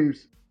City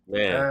Chiefs.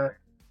 Man.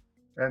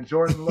 And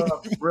Jordan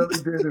Love really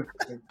did it.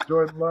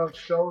 Jordan Love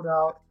showed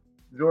out.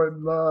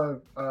 Jordan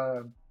Love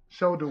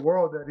showed the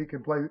world that he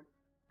can play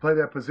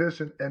that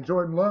position. And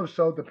Jordan Love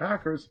showed the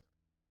Packers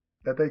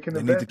that they can.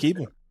 They need to keep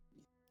him.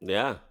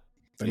 Yeah,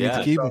 they need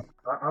to keep him.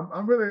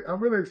 I'm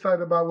really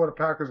excited about where the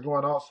Packers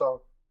going.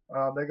 Also,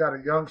 they got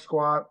a young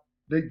squad,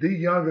 the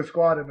youngest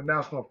squad in the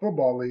National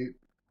Football League.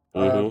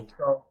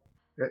 So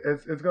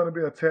it's going to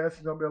be a test.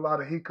 It's going to be a lot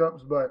of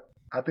hiccups, but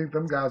I think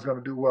them guys are going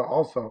to do well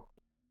also.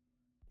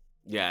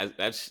 Yeah,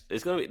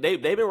 it's gonna be.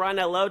 They've been riding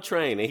that Love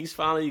train, and he's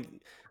finally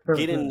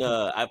getting.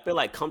 I feel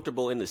like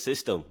comfortable in the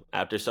system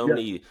after so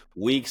many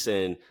weeks,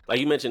 and like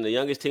you mentioned, the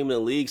youngest team in the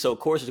league. So of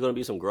course, there's going to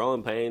be some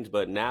growing pains,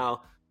 but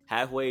now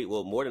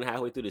more than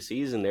halfway through the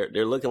season,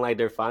 they're looking like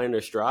they're finding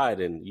their stride.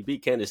 And you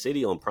beat Kansas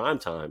City on prime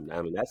time.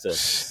 I mean, that's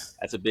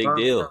a big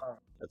deal.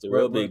 That's a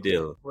real big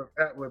deal.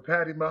 With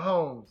Patty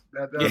Mahomes,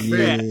 that's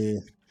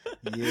big.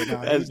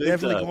 Yeah, he's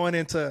definitely going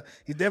into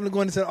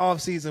the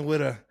off season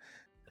with a.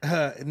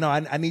 No,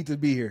 I need to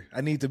be here.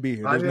 There's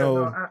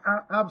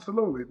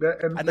absolutely.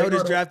 I know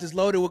this draft is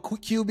loaded with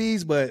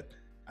QBs, but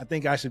I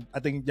think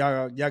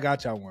y'all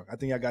got y'all one. I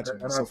think y'all got you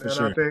one. So for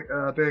sure.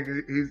 I think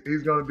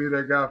he's going to be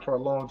that guy for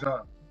a long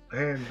time,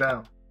 hands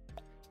down.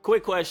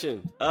 Quick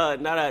question. Now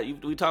that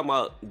we talking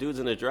about dudes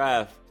in the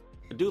draft,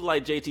 a dude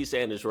like JT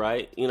Sanders,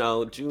 right? You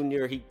know,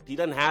 junior, he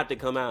doesn't have to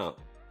come out.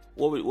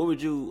 What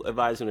would you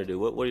advise him to do?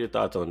 What are your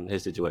thoughts on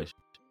his situation?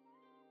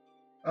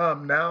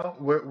 Now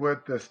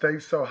with the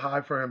stakes so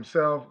high for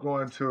himself,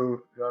 going to,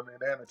 you know what I mean,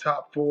 they're in the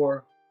top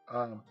 4.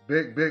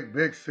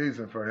 Big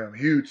season for him,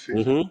 huge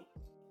season.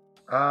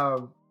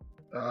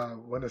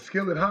 When the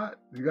skillet hot,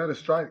 you got to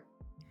strike,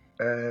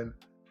 and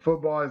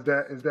football is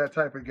that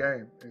type of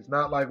game. It's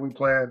not like we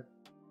playing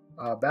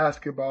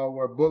basketball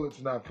where bullets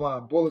are not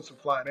flying. Bullets are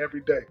flying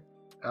every day,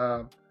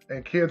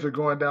 and kids are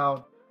going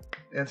down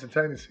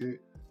instantaneously,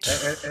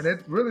 and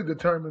it really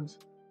determines.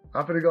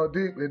 I'm going to go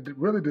deep. It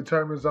really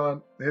determines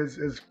on his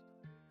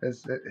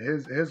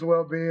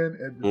well-being.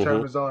 It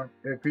determines on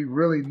if he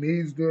really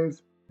needs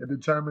this. It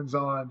determines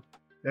on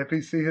if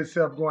he see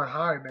himself going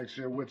high next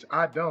year, which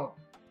I don't,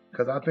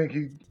 because I think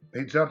he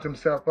jumped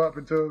himself up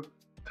into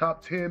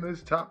top 10,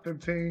 top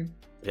 15.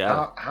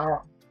 Yeah.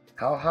 How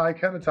high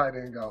can a tight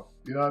end go?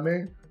 You know what I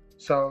mean?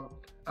 So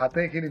I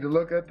think he need to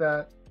look at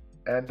that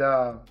and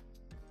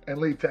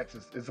leave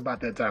Texas. It's about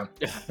that time.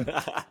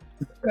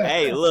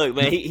 Hey, look,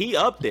 man, he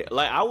up there.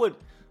 Like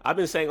I've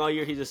been saying all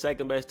year he's the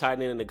second best tight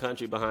end in the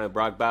country behind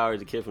Brock Bowers,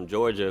 the kid from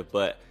Georgia.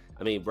 But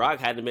I mean, Brock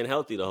hadn't been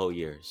healthy the whole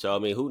year. So I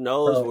mean, who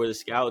knows where the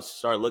scouts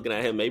start looking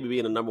at him, maybe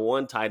being the number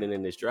 1 tight end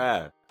in this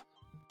draft.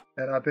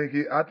 And I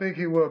think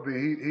he will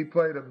be. He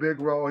played a big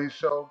role. He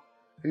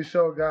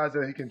showed guys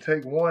that he can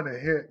take one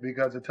and hit,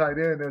 because the tight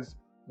end is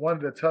one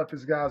of the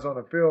toughest guys on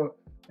the field,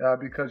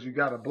 because you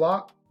got to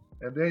block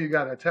and then you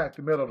got to attack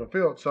the middle of the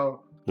field.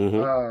 So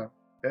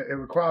it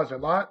requires a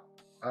lot.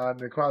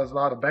 It requires a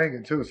lot of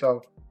banging too.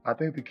 So I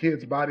think the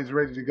kid's body's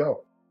ready to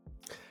go.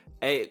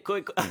 Hey,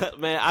 quick,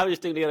 man, I was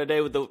just thinking the other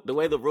day with the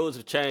way the rules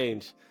have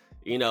changed.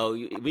 You know,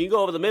 when you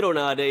go over the middle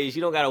nowadays,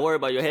 you don't got to worry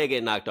about your head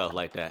getting knocked off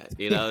like that.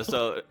 You know,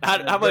 so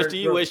how much do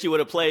you wish you would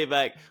have played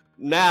back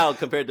now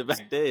compared to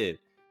back then?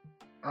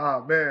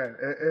 Oh man,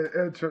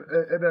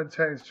 it done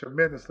changed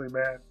tremendously,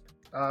 man.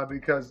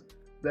 Because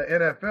the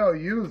NFL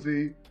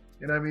usually,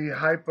 you know what I mean,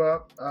 hype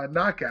up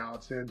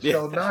knockouts and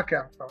show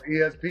knockouts on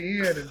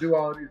ESPN and do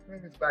all these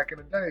things back in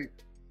the day.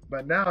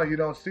 But now you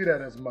don't see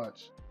that as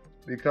much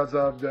because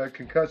of the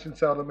concussion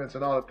settlements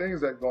and all the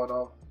things that are going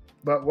on.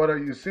 But what are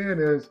you seeing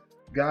is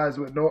guys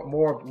with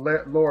more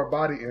lower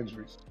body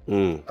injuries,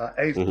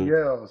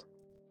 ACLs,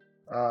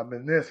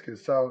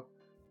 meniscus. So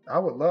I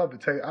would love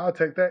to I'll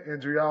take that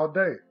injury all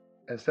day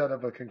instead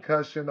of a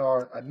concussion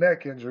or a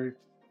neck injury.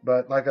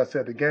 But like I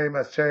said, the game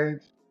has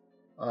changed.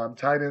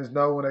 Tight ends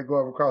know when they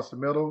go across the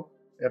middle,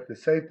 if the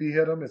safety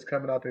hit them, it's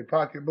coming out their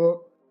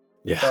pocketbook.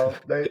 Yeah. So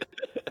they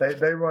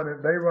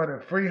running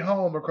free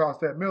home across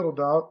that middle,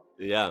 dog.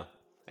 Yeah.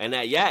 And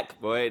that yak,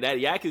 boy, that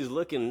yak is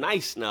looking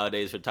nice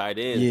nowadays for tight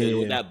ends. Yeah.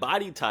 With that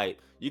body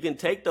type, you can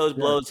take those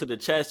blows to the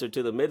chest or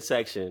to the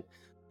midsection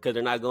because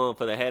they're not going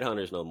for the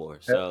headhunters no more.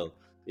 So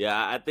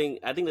Yeah, I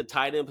think the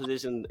tight end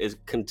position is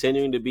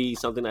continuing to be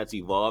something that's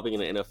evolving in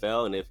the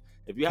NFL, and if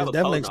you have it's a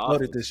definitely potent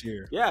exploded offense, this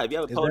year. Yeah, if you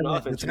have a potent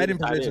offense, the tight end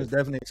position has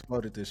definitely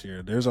exploded this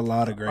year. There's a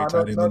lot of great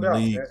tight ends no in the doubt.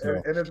 league.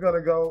 And it's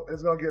gonna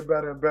get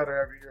better and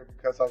better every year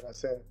because, like I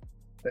said,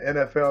 the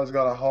NFL is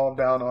gonna hone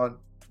down on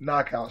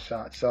knockout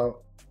shots.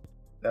 So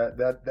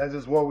that's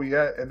just where we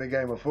at in the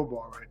game of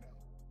football right now.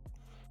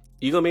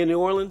 You gonna be in New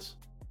Orleans?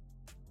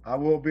 I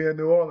will be in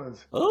New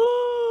Orleans.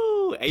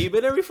 Oh, have you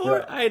been there before?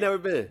 Yeah. I ain't never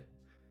been.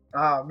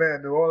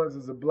 Man, New Orleans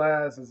is a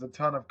blast. There's a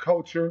ton of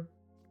culture.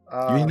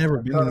 You ain't never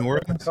been to New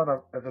Orleans? It's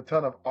a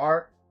ton of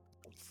art,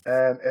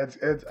 and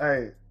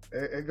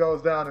it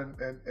goes down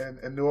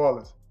in New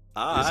Orleans.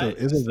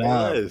 It's a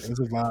vibe. It's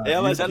a vibe.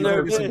 Yeah, I've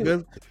never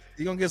been.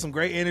 You're gonna get some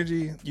great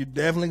energy. You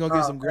definitely gonna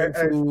get some great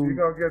food.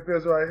 You're gonna get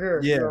this right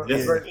here. Yeah,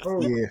 great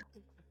food. Yeah.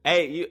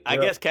 Hey, I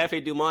guess Cafe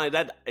Du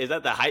Monde, is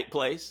that the hype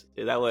place?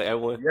 Is that what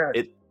everyone?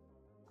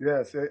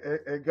 Yes,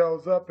 it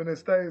goes up and it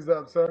stays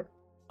up, sir.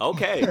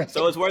 Okay,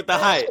 so it's worth the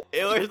hype.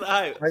 It worth the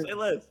hype. Say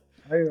less.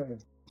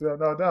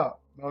 No doubt.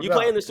 You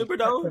play in the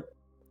Superdome?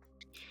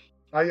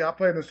 I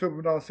played in the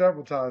Superdome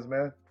several times,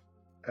 man.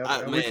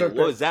 And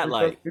what was that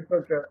like? We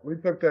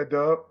took that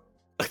dub.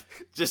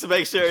 Just to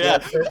make sure, yeah.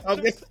 Just to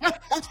make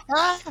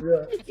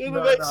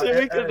sure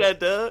we took that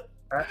dub.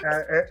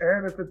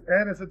 And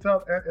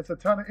it's a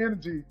ton of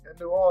energy in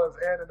New Orleans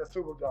and in the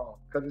Superdome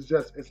because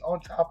it's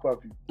on top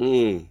of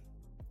you.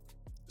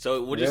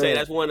 So would you say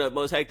that's one of the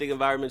most hectic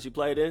environments you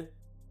played in?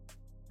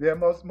 Yeah,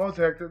 most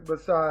hectic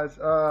besides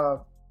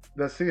the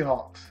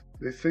Seahawks.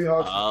 The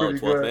Seahawks is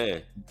pretty good.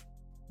 Man.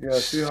 Yeah,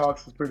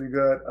 Seahawks is pretty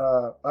good.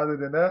 Other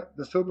than that,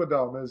 the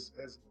Superdome is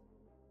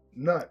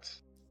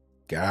nuts.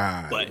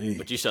 God, but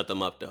you shut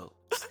them up though.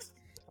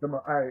 Come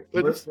on,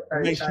 with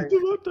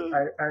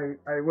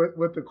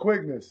the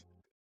quickness.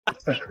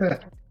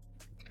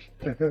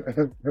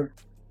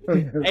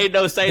 Ain't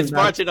no Saints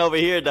marching over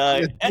here,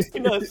 dog. Ain't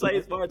no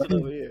Saints marching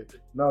over here.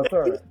 No,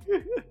 sir.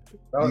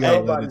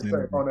 Nobody's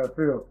safe on that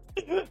field.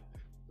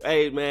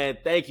 Hey, man,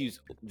 thank you,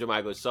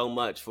 Jermichael, so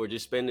much for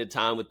just spending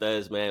time with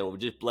us, man. We're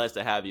just blessed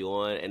to have you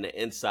on and the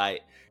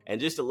insight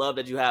and just the love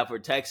that you have for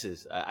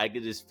Texas. I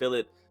could just feel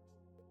it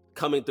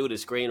coming through the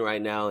screen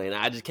right now, and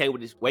I just can't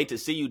wait to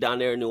see you down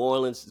there in New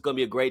Orleans. It's going to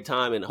be a great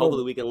time, and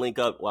hopefully we can link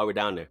up while we're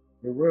down there.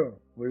 We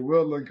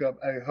will link up.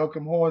 Hey, hook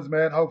 'em horns,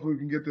 man. Hopefully we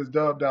can get this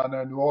dub down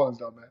there in New Orleans,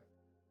 though, man.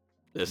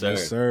 Yes, sir.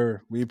 Yes,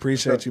 sir. We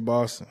appreciate you,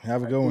 boss.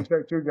 Have a good one.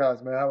 Appreciate you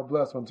guys, man. Have a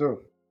blessed one,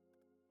 too.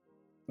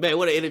 Man,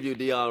 what an interview,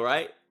 Dion,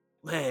 right?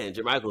 Man,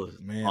 Jermichael,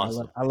 man,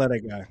 awesome. I love that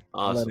guy.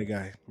 Awesome. I love that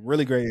guy.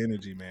 Really great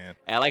energy, man.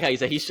 I like how you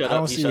said he shut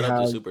up the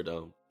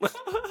Superdome.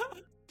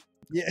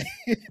 Yeah.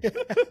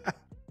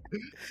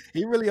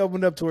 He really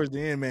opened up towards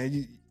the end,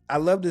 man. I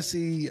love to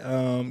see,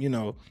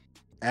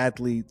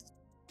 athletes,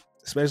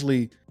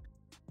 especially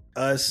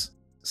us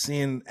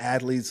seeing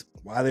athletes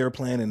while they were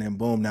playing, and then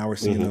boom, now we're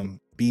seeing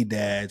them be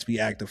dads, be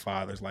active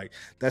fathers. Like,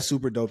 that's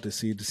super dope to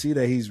see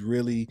that he's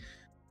really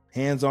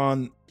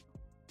hands-on.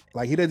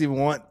 Like, he doesn't even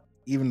want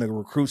even the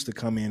recruits to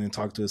come in and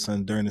talk to his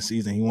son during the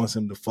season. He wants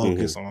him to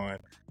focus on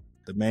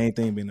the main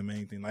thing being the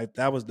main thing. Like,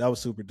 that was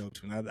super dope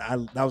too. And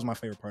that was my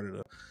favorite part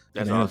of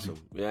That's awesome.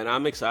 Yeah, and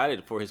I'm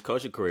excited for his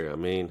coaching career. I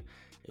mean,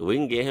 if we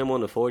can get him on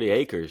the 40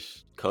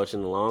 acres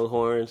coaching the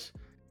Longhorns,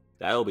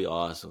 that'll be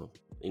awesome.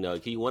 You know,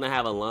 you want to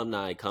have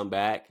alumni come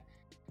back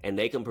and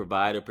they can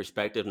provide a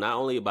perspective not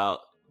only about,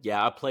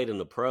 I played in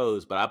the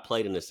pros, but I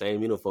played in the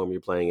same uniform you're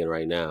playing in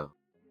right now.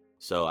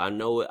 So I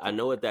know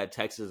what that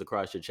Texas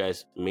across your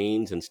chest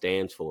means and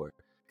stands for,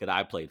 because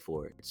I played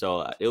for it.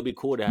 So it'll be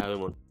cool to have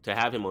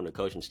him on the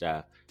coaching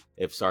staff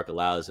if Sark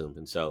allows him.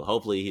 And so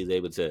hopefully he's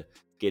able to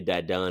get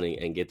that done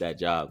and get that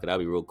job, because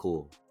that'd be real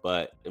cool.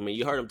 But I mean,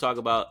 you heard him talk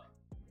about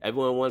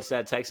everyone wants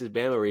that Texas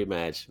Bama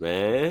rematch,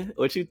 man.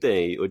 What you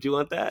think? Would you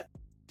want that?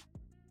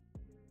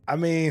 I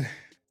mean,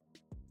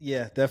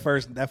 yeah, that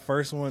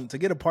first one to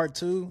get a part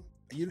two.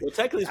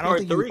 Technically, it's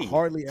part three. You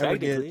hardly ever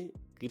get. You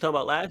talking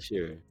about last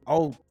year?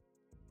 Oh,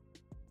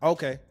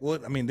 okay. Well,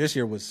 I mean, this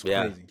year was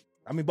crazy.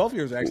 I mean, both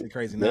years were actually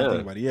crazy. Now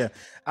think about it. Yeah,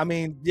 I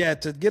mean,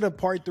 to get a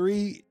part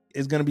three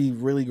is going to be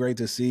really great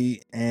to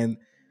see, and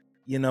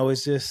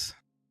it's just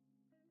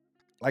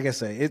like I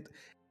say,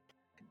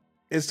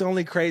 it's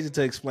only crazy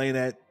to explain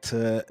that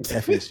to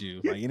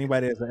FSU. Like,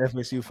 anybody that's an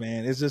FSU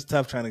fan, it's just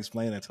tough trying to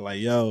explain that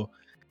to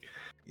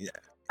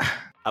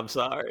I'm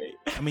sorry.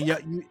 I mean,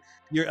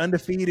 you're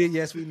undefeated.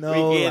 Yes, we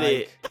know. We get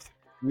it.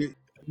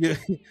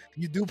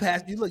 You do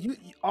pass. You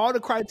all the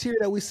criteria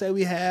that we say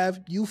we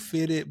have, you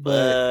fit it,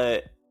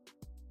 but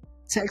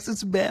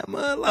Texas,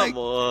 Bama, like, come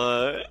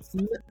on.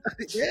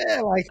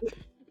 Yeah, like,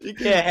 you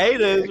can't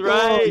hate us,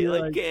 right? You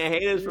can't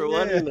hate us for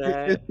wanting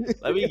that.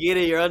 Let me get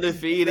it. You're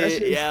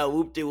undefeated. Yeah,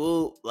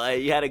 whoop-de-whoop.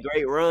 Like, you had a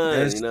great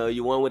run.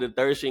 You won with a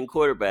third-string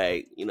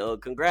quarterback.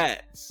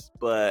 Congrats.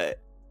 But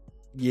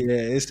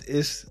yeah,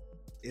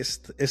 it's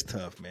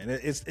tough, man.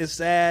 It's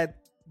sad,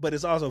 but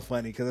it's also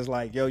funny because it's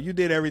like, yo, you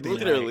did everything.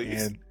 Literally.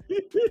 Right,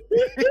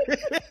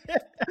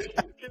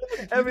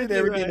 and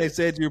everything they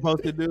said you were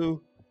supposed to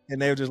do,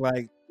 and they were just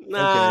like,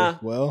 Nah. Okay,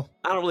 well,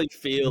 I don't really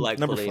feel like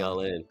number putting 5. y'all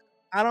in.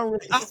 I don't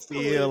really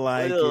feel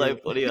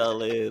like putting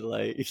y'all in.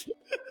 Like,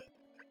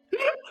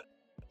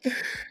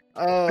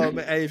 oh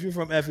man, hey, if you're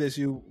from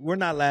FSU, we're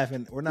not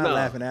laughing. We're not No.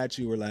 laughing at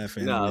you. We're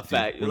laughing. no, with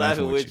fact, you. you're We're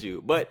laughing with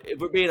you. But if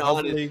we're being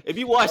Hopefully- honest, if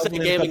you watch that hopefully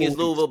in a game couple against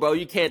weeks. Louisville, bro,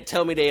 you can't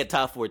tell me they a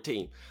top 4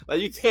 team.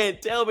 Like, you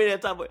can't tell me they're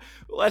top 4.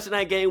 Watching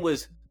that game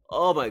was,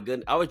 oh my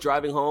goodness. I was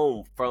driving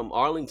home from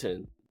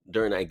Arlington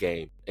during that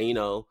game, and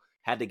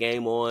had the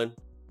game on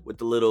with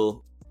the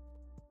little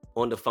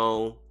on the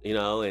phone,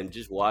 and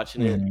just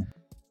watching it.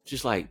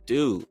 Just like,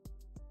 dude,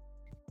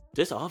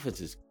 this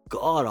offense is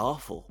god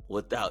awful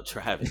without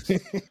Travis.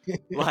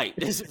 Like,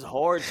 this is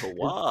hard to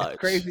watch.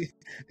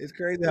 It's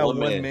crazy how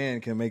one man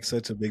can make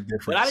such a big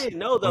difference. But I didn't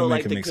know though, One man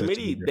like can the make such a big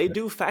committee, they difference.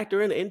 do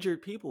factor in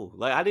injured people.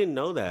 Like, I didn't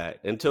know that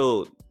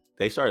until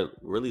they started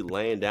really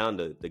laying down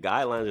the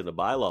guidelines and the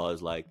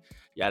bylaws. Like,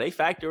 yeah, they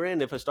factor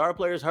in if a star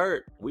player is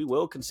hurt, we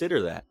will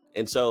consider that.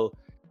 And so,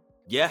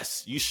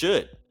 yes, you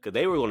should, because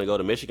they were going to go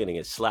to Michigan and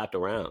get slapped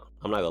around.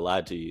 I'm not gonna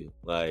lie to you.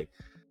 Like,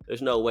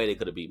 there's no way they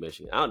could have beat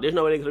Michigan. There's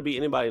no way they could have beat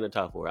anybody in the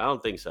top 4. I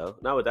don't think so.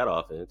 Not with that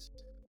offense.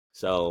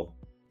 So,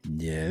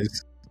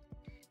 it's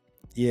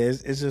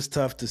just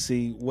tough to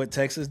see what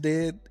Texas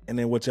did and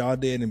then what y'all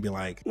did and be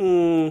like,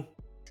 yeah,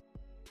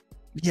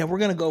 we're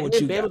gonna go with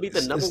you. Bama beat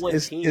the number 1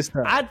 team. It's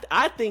tough.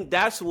 I think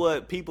that's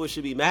what people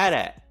should be mad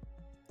at.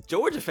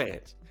 Georgia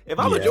fans. If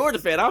I'm a Georgia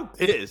fan, I'm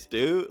pissed,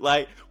 dude.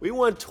 Like, we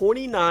won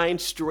 29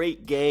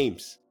 straight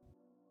games.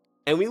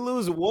 And we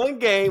lose one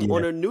game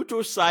on a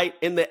neutral site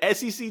in the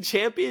SEC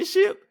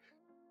championship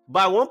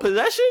by 1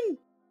 possession?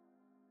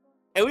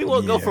 And we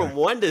won't go from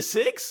 1 to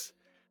 6?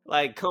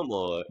 Like, come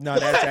on. No,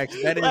 that is a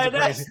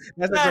crazy.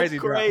 That's a crazy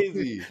drop.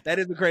 That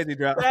is a crazy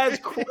drop. That's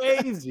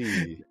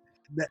crazy.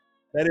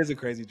 That is a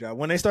crazy drop.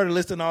 When they started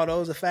listing all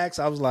those facts,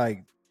 I was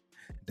like,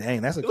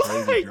 dang, that's a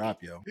crazy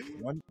drop, yo.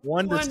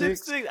 One to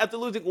 6 after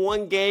losing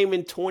 1 game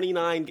in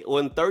 29, well,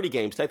 in 30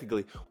 games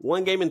technically.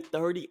 1 game in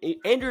 30,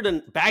 entered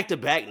in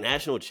back-to-back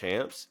national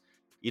champs.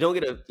 You don't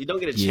get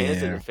a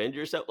chance to defend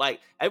yourself.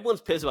 Like, everyone's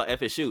pissed about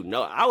FSU.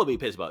 No, I would be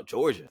pissed about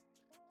Georgia.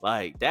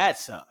 Like, that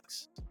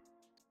sucks.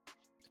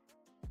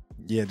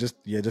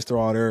 Just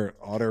throw all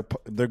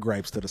their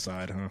gripes to the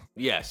side, huh?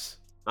 Yes,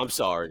 I'm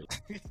sorry.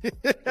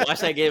 Watch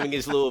that game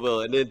against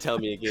Louisville and then tell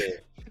me again.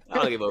 I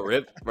don't give a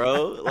rip,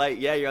 bro.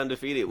 Like, yeah, you're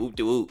undefeated, whoop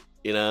de whoop,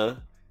 but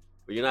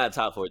you're not a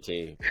top 4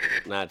 team,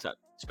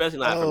 especially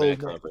not from that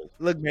conference.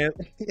 Look, man,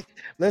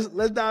 let's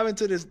dive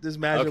into this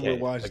matchup with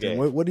Washington.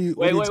 Okay. What do you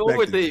wait? One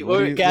more thing.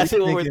 Can I say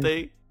one more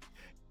thing?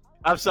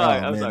 I'm sorry.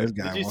 I'm sorry.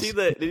 Did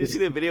you see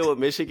the video with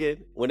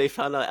Michigan when they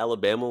found out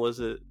Alabama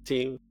was a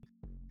team?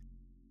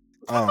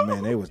 Oh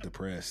man, they was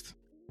depressed.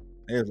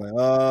 They was like,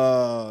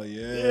 oh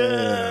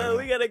yeah,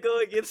 we gotta go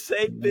against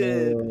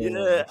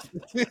Saban.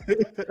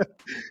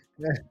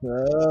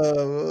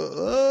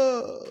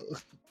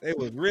 It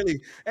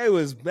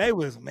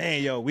was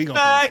man, yo, we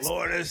gonna be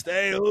Florida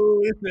State.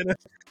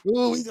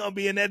 We gonna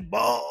be in that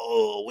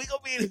bowl. We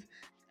gonna be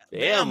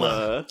Damn.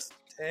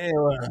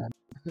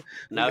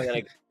 Now we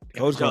gotta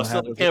Coach y'all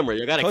still on camera.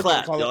 You gotta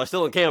clap. Y'all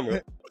still on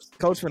camera.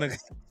 Coach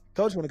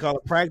wanna call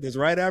it practice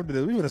right after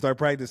this. We gonna start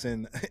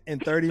practicing in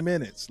 30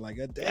 minutes. Like,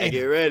 damn. Gotta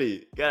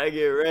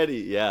get ready.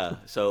 Yeah.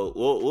 So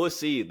we'll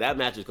see. That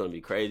match is gonna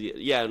be crazy.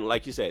 Yeah, and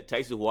like you said,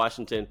 Texas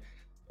Washington.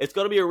 It's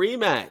going to be a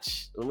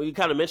rematch. And we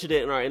kind of mentioned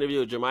it in our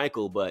interview with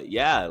Jermichael. But,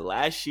 yeah,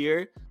 last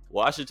year,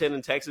 Washington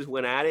and Texas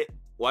went at it.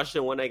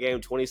 Washington won that game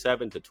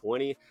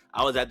 27-20.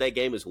 I was at that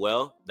game as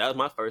well. That was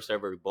my first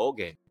ever bowl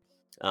game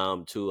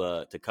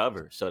to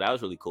cover. So that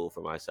was really cool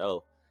for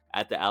myself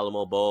at the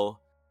Alamo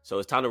Bowl. So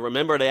it's time to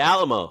remember the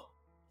Alamo.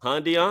 Huh,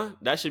 Dion?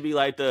 That should be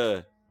like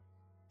the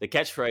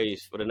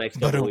catchphrase for the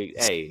next couple of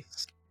weeks. Hey,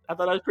 I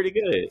thought that was pretty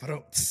good.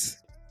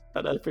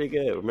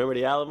 Remember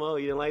the Alamo?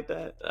 You didn't like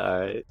that? All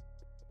right.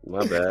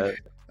 My bad.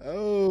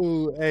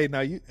 Oh, hey,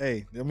 now you.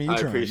 Hey, I mean, I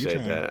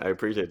appreciate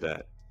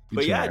that.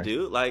 But yeah,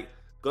 dude, like,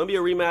 gonna be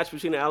a rematch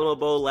between the Alamo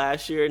Bowl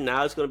last year.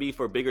 Now it's gonna be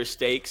for bigger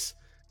stakes.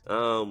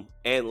 And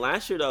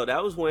last year though,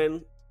 that was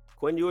when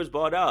Quinn Ewers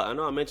balled out. I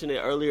know I mentioned it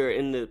earlier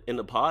in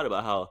the pod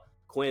about how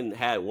Quinn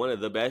had one of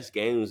the best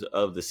games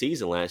of the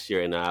season last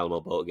year in the Alamo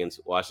Bowl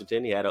against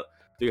Washington. He had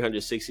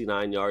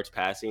 369 yards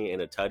passing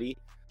and a tutty.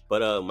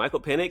 But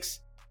Michael Penix,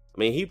 I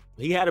mean,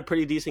 he had a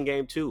pretty decent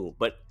game too.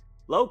 But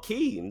low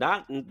key,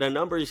 not the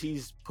numbers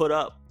he's put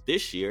up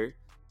this year.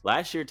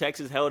 Last year,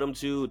 Texas held him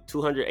to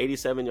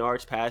 287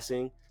 yards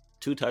passing,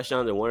 2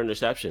 touchdowns and 1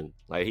 interception.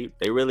 Like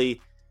they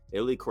really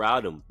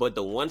corralled him. But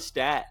the one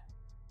stat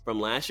from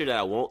last year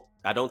that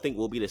I don't think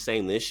will be the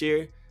same this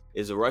year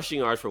is the rushing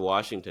yards for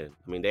Washington.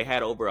 I mean, they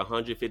had over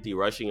 150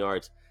 rushing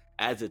yards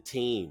as a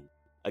team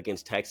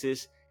against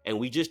Texas, and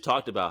we just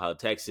talked about how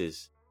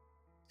Texas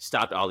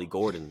stopped Ollie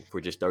Gordon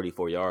for just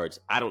 34 yards.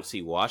 I don't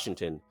see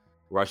Washington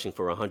rushing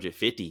for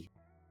 150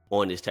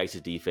 on this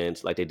Texas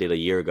defense like they did a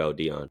year ago,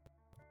 Dion.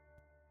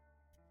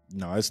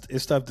 No,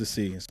 it's tough to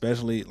see,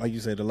 especially like you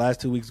said, the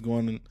last 2 weeks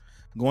going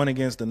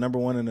against the number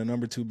 1 and the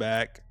number 2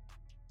 back.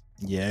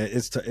 Yeah,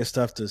 it's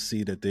tough to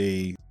see that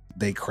they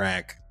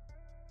crack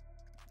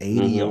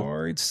 80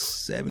 yards,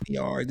 70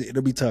 yards.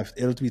 It'll be tough.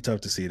 It'll be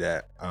tough to see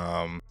that.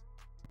 Are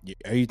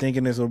you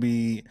thinking this will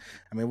be?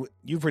 I mean,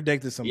 you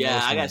predicted some. Yeah,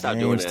 I gotta stop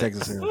doing that.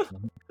 Texas.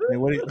 I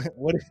mean,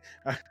 what?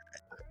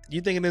 You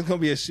thinking it's gonna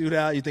be a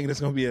shootout? You thinking it's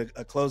gonna be a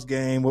close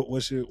game?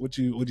 What you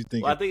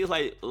think? Well, I think it's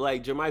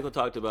like Jermichael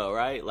talked about,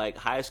 right? Like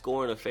high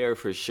scoring affair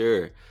for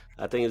sure.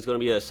 I think it's gonna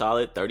be a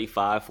solid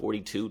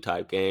 35-42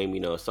 type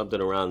game. Something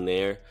around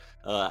there.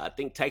 I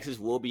think Texas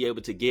will be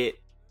able to get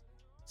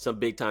some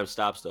big time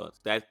stops though.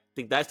 I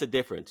think that's the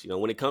difference.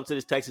 When it comes to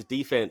this Texas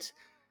defense,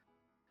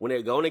 when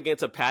they're going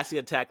against a passing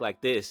attack like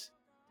this,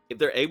 if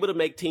they're able to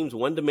make teams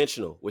one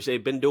dimensional, which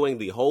they've been doing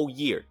the whole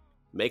year,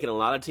 making a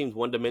lot of teams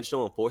one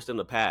dimensional and force them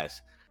to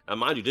pass. Now,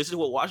 mind you, this is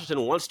what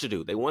Washington wants to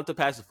do. They want to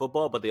pass the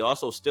football, but they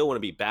also still want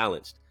to be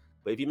balanced.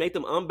 But if you make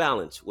them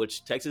unbalanced,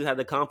 which Texas had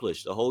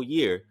accomplished the whole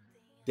year,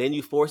 then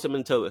you force them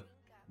into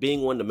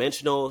being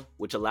one-dimensional,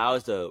 which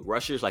allows the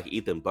rushers like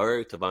Ethan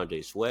Berg,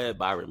 Tavondre Sweat,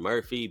 Byron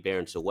Murphy,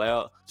 Barron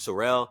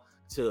Sorrell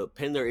to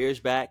pin their ears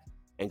back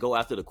and go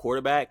after the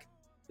quarterback.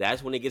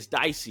 That's when it gets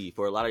dicey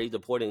for a lot of these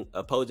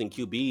opposing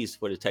QBs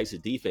for the Texas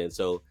defense.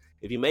 So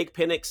if you make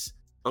Penix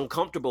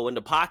uncomfortable in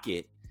the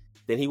pocket,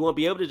 then he won't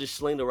be able to just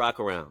sling the rock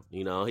around.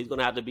 He's going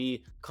to have to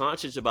be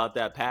conscious about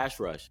that pass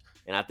rush.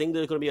 And I think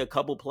there's going to be a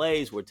couple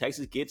plays where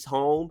Texas gets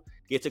home,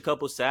 gets a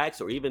couple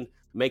sacks, or even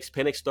makes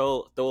Penix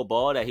throw a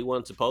ball that he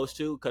wasn't supposed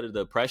to because of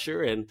the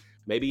pressure, and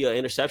maybe an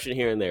interception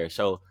here and there.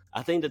 So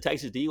I think the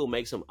Texas D will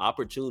make some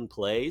opportune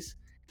plays.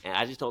 And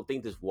I just don't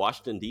think this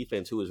Washington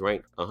defense, who is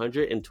ranked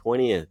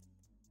 120th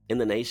in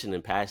the nation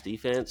in pass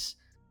defense,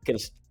 can.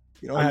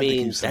 You don't have to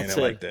keep saying it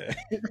like that.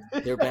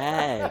 They're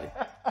bad.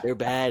 They're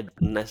bad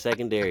in that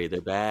secondary. They're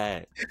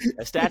bad.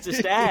 A stat's a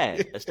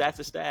stat. A stat's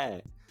a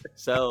stat.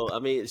 So, I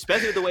mean,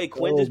 especially with the way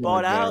Quinn just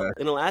balled out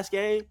in the last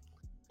game,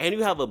 and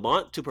you have a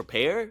month to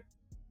prepare.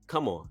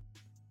 Come on.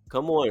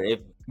 If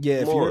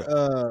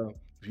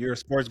you're a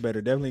sports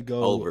bettor, definitely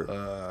go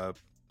over.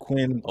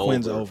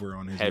 Quinn's over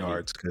on his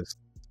yards because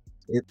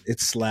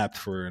it slapped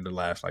for the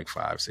last like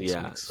 5-6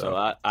 weeks. So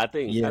I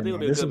think it'll be a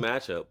good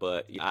matchup,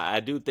 but I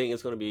do think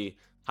it's going to be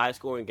high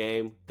scoring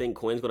game. I think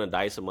Quinn's going to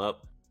dice him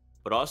up,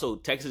 but also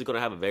Texas is going to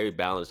have a very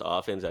balanced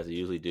offense as they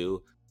usually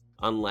do.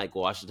 Unlike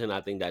Washington, I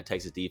think that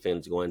Texas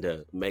defense is going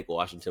to make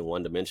Washington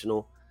one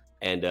dimensional,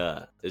 and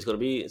it's going to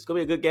be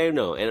a good game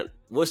though. And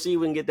we'll see if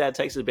we can get that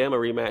Texas Bama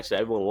rematch that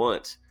everyone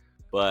wants,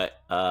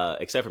 but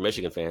except for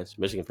Michigan fans.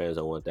 Michigan fans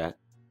don't want that.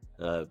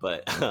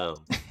 But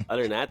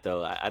other than that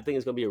though, I think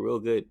it's going to be a real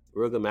good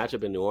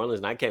matchup in New Orleans,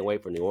 and I can't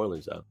wait for New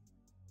Orleans though.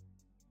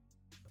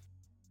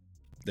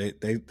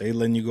 They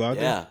letting you go out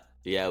there?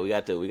 Yeah, we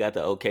got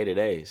the okay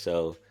today,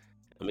 so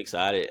I'm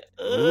excited.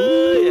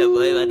 Yeah,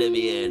 boy, about to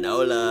be in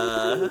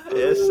NOLA.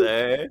 Yes,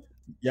 sir.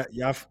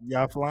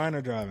 Y'all flying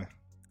or driving?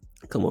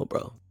 Come on,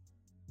 bro.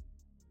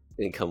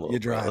 Come on, you're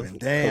driving. Bro.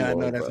 Damn, I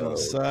know that's gonna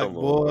suck,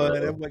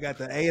 boy. That boy got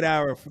the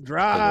 8-hour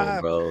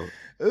drive, bro.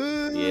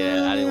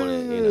 Yeah, I didn't want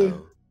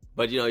to,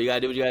 But you gotta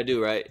do what you gotta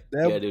do, right? You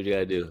gotta do what you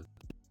gotta do,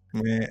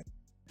 man.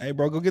 Hey,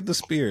 bro, go get the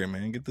Spirit,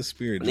 man. Get the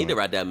Spirit. I need to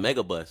ride that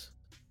mega bus.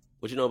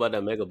 What you know about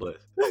that mega bus?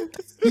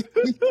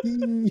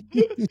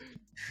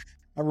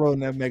 I rode in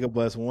that mega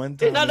bus one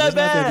time. It's not that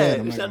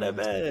bad. It's not that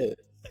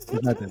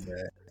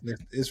bad.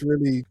 It's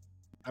really,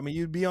 I mean,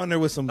 you'd be on there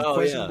with some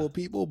questionable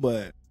people,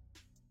 but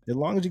as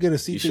long as you get a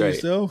seat to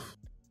yourself,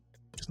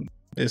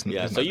 it's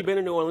so you've been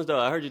in New Orleans, though.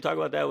 I heard you talk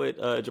about that with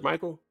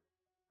Jermichael.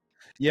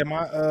 Yeah,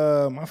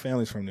 my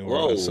family's from New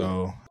Orleans.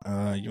 So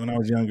when I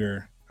was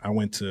younger, I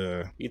went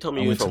to. You told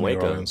me you were from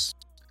Waco.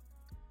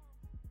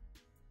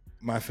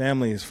 My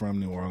family is from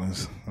New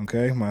Orleans.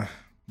 Okay, my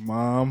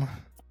mom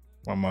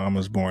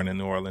was born in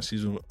New Orleans. She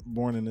was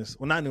born in this,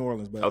 well, not New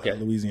Orleans, but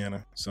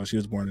Louisiana. So she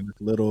was born in this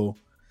little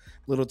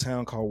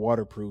town called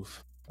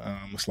Waterproof.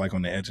 It's like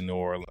on the edge of New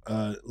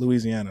Orleans,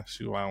 Louisiana.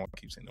 Shoot, I don't want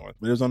to keep saying New Orleans,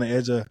 but it was on the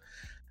edge of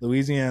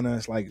Louisiana.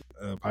 It's like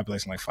a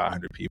population like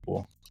 500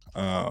 people.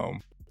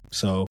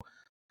 So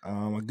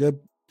a good,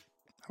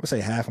 I would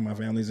say half of my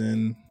family's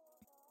in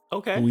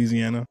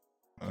Louisiana.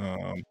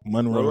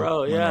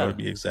 Monroe, to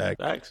be exact.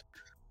 Thanks.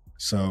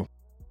 So,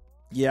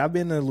 yeah, I've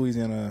been to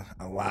Louisiana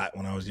a lot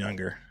when I was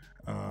younger.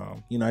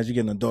 As you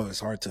get an adult,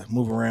 it's hard to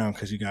move around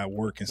because you got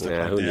work and stuff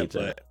like that.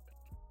 But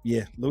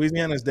yeah,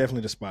 Louisiana is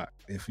definitely the spot.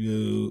 If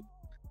you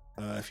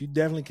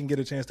definitely can get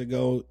a chance to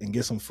go and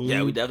get some food.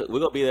 Yeah, we're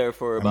gonna be there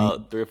for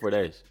about 3 or 4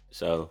 days.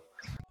 So.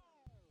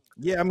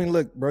 Yeah, I mean,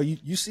 look, bro,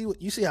 you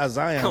see how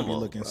Zion be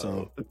looking. Bro.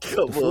 So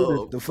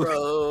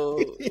bro.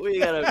 we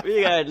got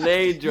a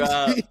name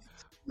drop.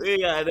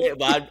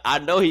 But I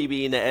know he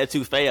be in the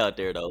etouffee out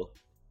there though.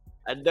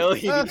 I know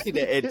he be in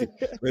the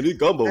etouffee. Man, this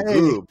gumbo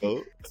good,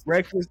 bro.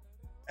 Breakfast.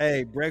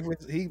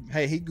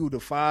 He grew to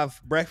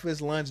 5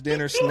 breakfast, lunch,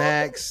 dinner,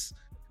 snacks.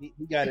 He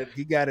got it.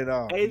 He got it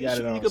all. Hey,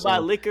 you can buy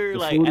liquor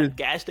like at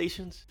gas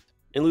stations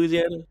in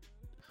Louisiana,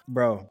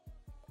 bro.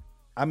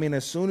 I mean,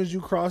 as soon as you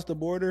cross the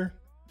border,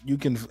 you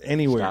can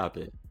anywhere. Stop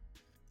it.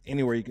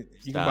 Anywhere you can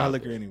buy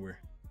liquor anywhere.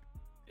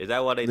 Is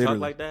that why they talk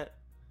like that?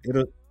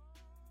 It'll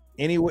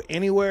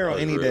anywhere or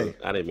any day.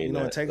 I didn't mean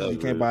that. In Texas, you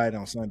can't buy it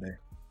on Sunday.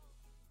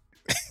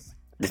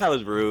 That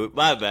was rude.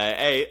 My bad.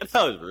 Hey, that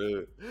was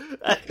rude.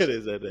 I could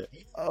have said that.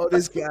 Oh,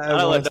 this guy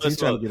I want no he's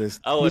trying smoke. to get us.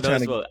 I want no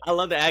smoke. I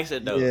love the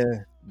accent though. Yeah.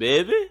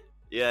 Baby?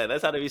 Yeah,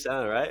 that's how they be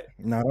sounding, right?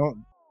 No,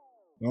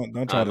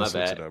 don't try to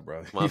switch bad. it up,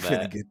 bro. My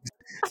bad.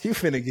 You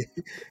finna get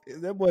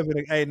that boy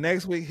finna. Hey,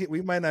 next week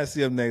we might not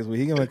see him next week.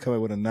 He gonna come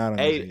up with a knot on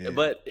his head.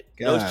 But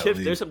those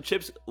chips, there's some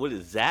chips. What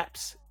is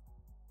Zaps?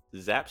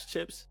 Zaps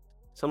chips,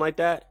 something like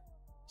that.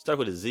 Start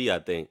with a Z, I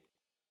think.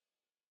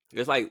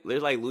 There's like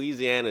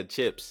Louisiana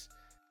chips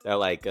that are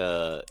like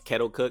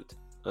kettle cooked.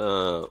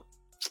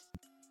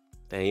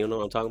 Dang, you know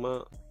what I'm talking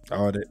about?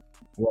 Oh, that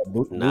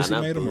what? Nah, Boosie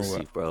not made them or Boosie,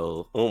 what?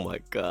 bro. Oh my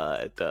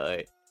god,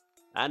 dog.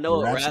 I know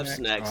what rap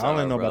snacks I don't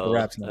are, know bro. about the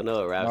rap snacks. I know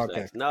what rap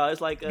snacks. No, it's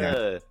like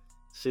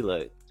see,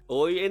 look.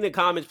 Or in the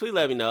comments, please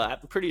let me know. I'm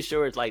pretty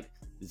sure it's like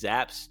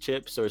Zaps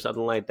chips or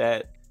something like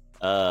that.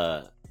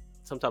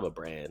 Some type of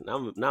brand.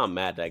 Now I'm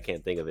mad that I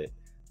can't think of it.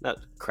 Not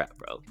crap,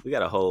 bro. We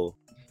got a whole.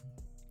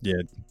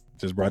 Yeah,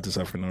 just brought this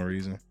up for no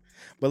reason.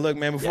 But look,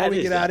 man, before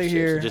we get out of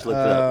here, just look it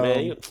up,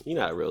 man. You're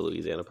not a real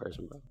Louisiana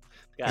person, bro.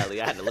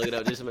 Golly, I had to look it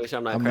up just to make sure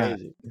I'm not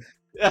crazy.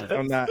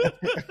 I'm not.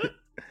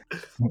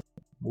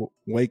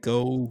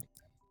 Waco.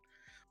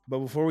 But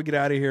before we get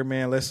out of here,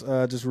 man, let's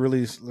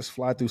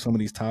fly through some of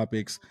these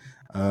topics.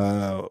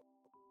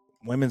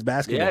 Women's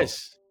basketball.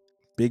 Yes.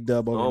 Big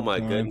dub over. Oh my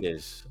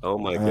goodness. Oh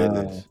my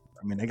goodness.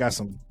 I mean, they got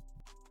some.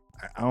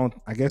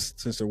 I guess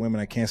since they're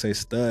women, I can't say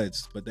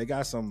studs, but they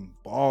got some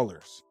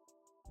ballers.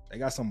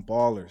 Give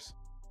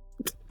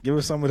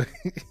us some of the.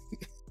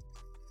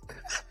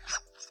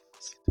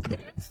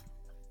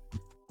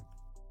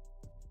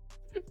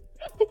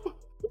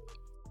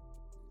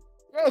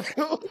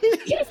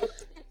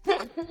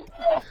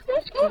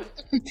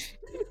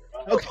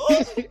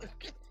 Okay.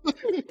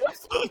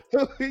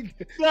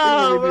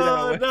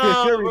 No,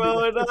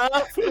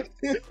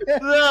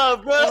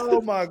 bro.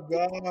 Oh my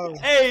god.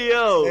 Hey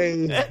yo.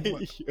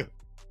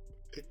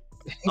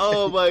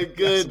 Oh my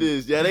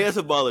goodness. Yeah, they got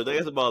some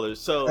ballers.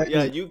 So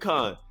yeah,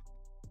 UConn.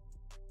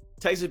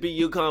 Texas beat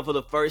UConn for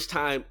the first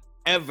time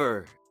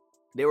ever.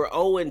 They were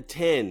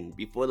 0-10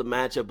 before the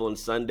matchup on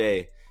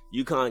Sunday.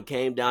 UConn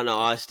came down to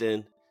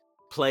Austin,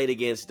 played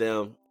against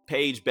them.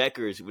 Paige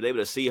Beckers, we were able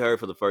to see her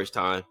for the first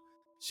time.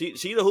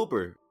 She's a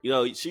hooper. You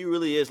know, she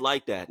really is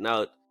like that.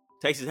 Now,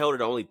 Texas held her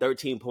to only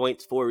 13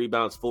 points, 4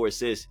 rebounds, 4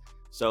 assists.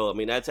 So, I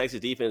mean, that Texas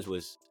defense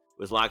was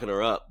locking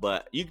her up.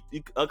 But you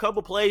a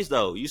couple plays,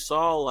 though, you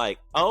saw like,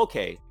 oh,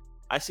 okay,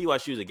 I see why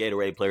she was a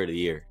Gatorade Player of the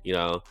Year. You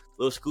know,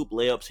 little scoop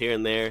layups here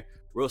and there,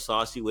 real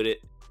saucy with it.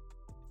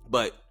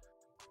 But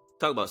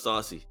talk about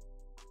saucy.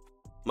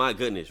 My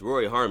goodness,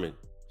 Rory Harmon.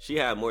 She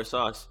had more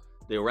sauce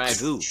than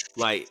Ragu.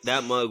 Like,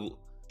 that mug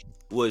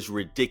was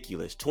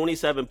ridiculous.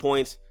 27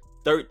 points,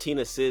 13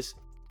 assists,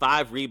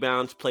 5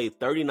 rebounds, played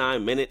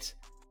 39 minutes.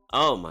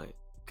 Oh my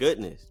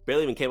goodness.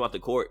 Barely even came off the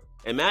court.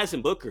 And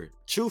Madison Booker,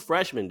 true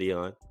freshman,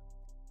 Dion.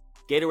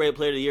 Gatorade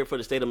Player of the Year for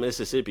the state of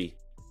Mississippi.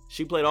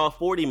 She played all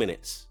 40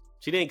 minutes.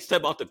 She didn't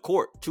step off the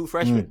court. True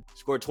freshman.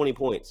 Scored 20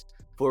 points,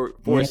 4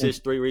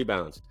 assists, 3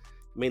 rebounds.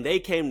 I mean, they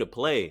came to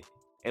play.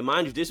 And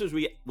mind you, this was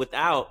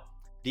without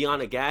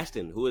Deanna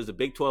Gaston, who is the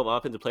Big 12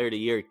 Offensive Player of the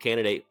Year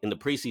candidate in the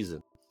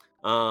preseason.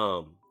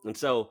 And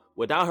so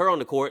without her on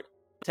the court,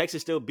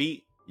 Texas still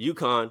beat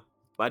UConn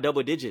by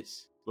double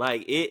digits.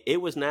 Like, it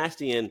was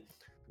nasty. And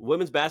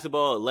women's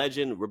basketball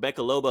legend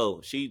Rebecca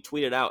Lobo, she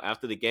tweeted out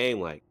after the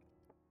game, like,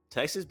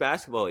 Texas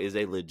basketball is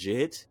a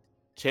legit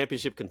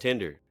championship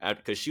contender,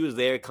 because she was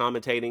there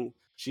commentating.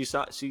 She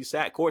sat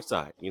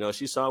courtside. You know,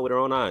 she saw with her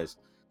own eyes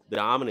the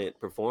dominant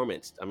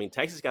performance. I mean,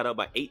 Texas got up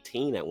by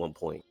 18 at one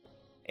point.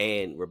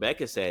 And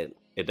Rebecca said,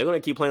 if they're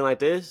going to keep playing like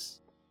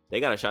this, they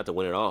got a shot to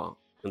win it all.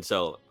 And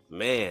so,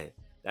 man,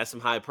 that's some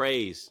high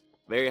praise.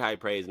 Very high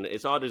praise. And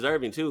it's all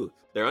deserving, too.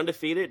 They're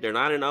undefeated. They're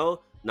 9-0.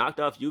 Knocked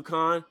off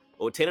UConn.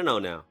 Or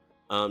 10-0 now.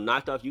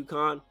 Knocked off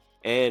UConn.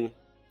 And,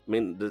 I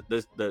mean,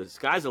 the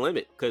sky's the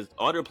limit, because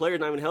all their players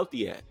not even healthy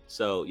yet.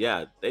 So,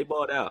 yeah, they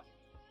balled out.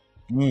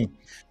 No,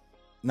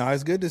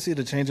 it's good to see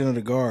the changing of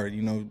the guard.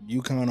 You know,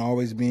 UConn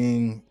always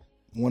being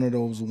one of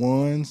those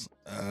ones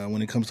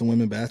when it comes to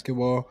women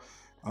basketball.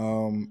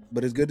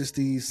 But it's good to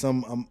see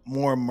some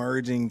more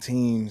emerging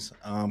teams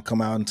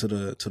come out into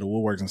the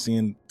woodworks, and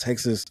seeing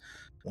Texas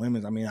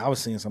women's. I mean, I was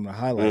seeing some of the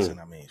highlights, and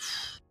I mean,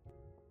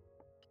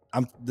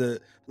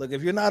 look.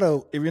 If you're not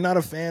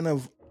a fan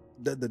of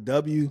the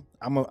W,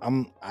 I'm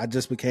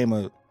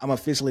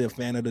officially a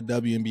fan of the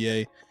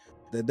WNBA.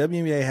 The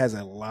WNBA has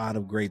a lot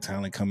of great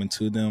talent coming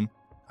to them.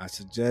 I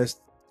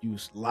suggest you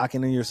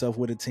locking in yourself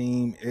with a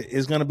team.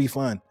 It's gonna be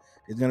fun.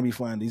 It's gonna be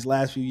fun. These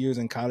last few years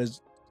in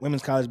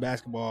women's college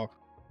basketball,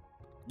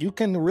 you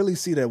can really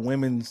see that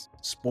women's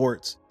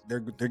sports, they're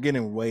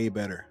getting way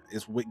better.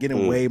 It's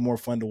getting way more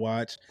fun to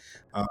watch.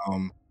 I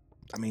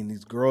mean,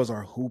 these girls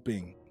are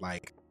hooping.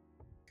 Like,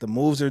 the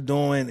moves they're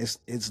doing,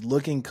 it's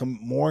looking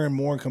more and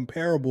more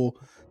comparable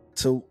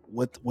to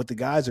what the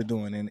guys are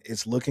doing, and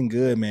it's looking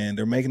good, man.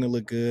 They're making it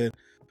look good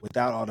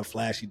without all the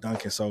flashy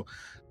dunking. So,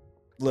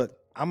 look,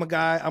 I'm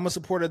a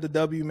supporter of the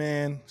W,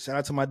 man. Shout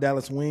out to my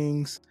Dallas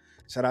Wings.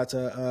 Shout out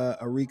to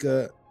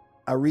Arika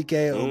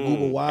Arike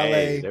Ogubawale,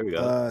 hey, there we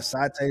go.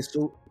 Sate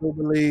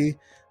Suberly,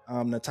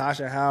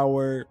 Natasha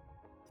Howard.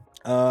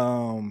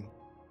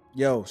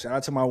 Yo, shout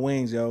out to my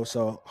wings, yo.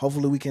 So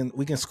hopefully we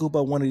can scoop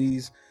up one of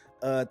these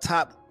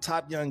top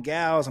young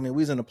gals. I mean,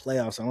 we was in the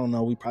playoffs. So I don't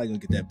know. We probably gonna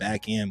get that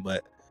back in,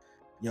 but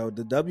yo,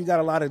 the W got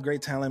a lot of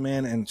great talent,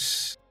 man. And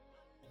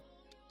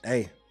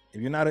hey,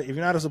 if you're not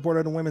a supporter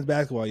of the women's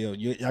basketball, yo,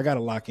 y'all gotta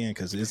lock in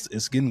because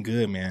it's getting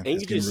good, man. And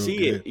it's you just see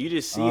good. it. You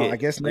just see it. I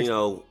guess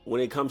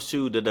when it comes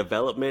to the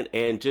development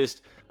and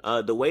just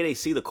the way they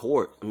see the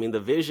court. I mean, the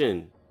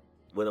vision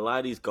with a lot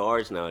of these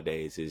guards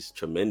nowadays is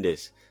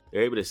tremendous.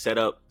 They're able to set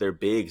up their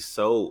bigs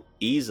so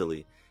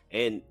easily.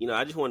 And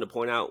I just wanted to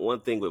point out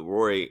one thing with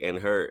Rory and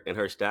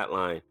her stat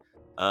line.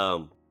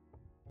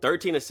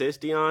 13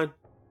 assists, Dion,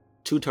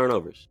 2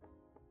 turnovers.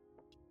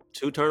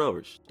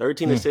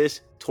 13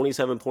 assists,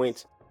 27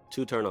 points,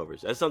 2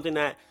 turnovers. That's something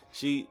that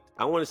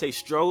I want to say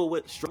struggled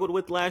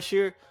with last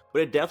year,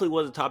 but it definitely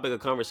was a topic of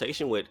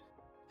conversation with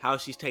how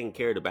she's taking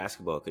care of the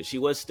basketball, because she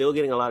was still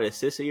getting a lot of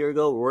assists a year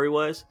ago, Rory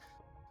was,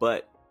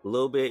 but a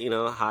little bit,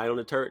 high on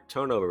the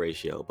turnover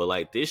ratio. But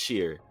like this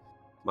year,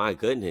 my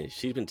goodness,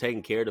 she's been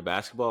taking care of the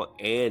basketball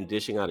and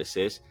dishing out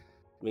assists.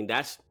 I mean,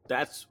 that's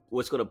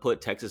what's going to put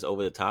Texas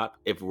over the top.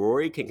 If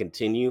Rory can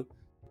continue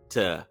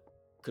to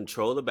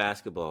control the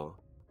basketball,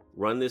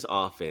 run this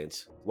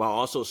offense while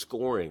also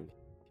scoring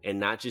and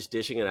not just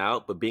dishing it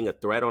out, but being a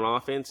threat on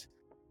offense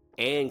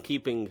and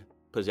keeping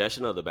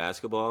possession of the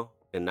basketball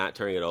and not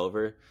turning it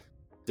over,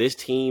 this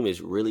team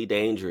is really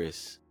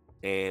dangerous.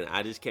 And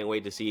I just can't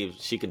wait to see if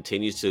she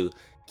continues to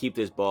keep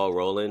this ball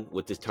rolling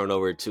with this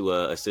turnover to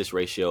assist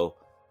ratio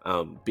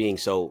being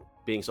so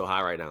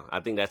high right now. I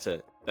think that's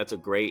a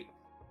great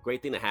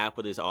thing to have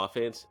for this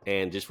offense,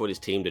 and just for this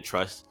team to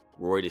trust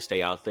Rory to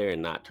stay out there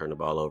and not turn the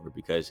ball over,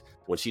 because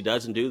when she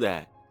doesn't do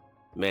that,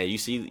 man, you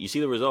see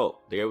the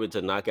result. They're able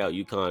to knock out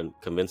UConn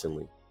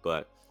convincingly.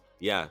 But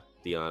yeah,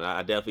 Dion,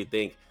 I definitely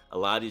think a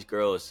lot of these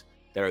girls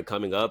that are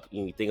coming up,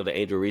 you think of the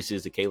Angel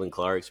Reeses, the Caitlin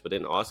Clarks, but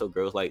then also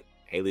girls like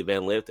Haley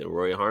Van Lith and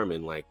Rory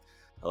Harmon, like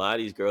a lot of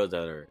these girls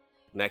that are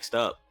next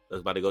up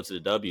that's about to go to the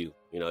W.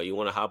 You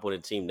want to hop on the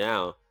team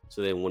now,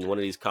 so then when one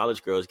of these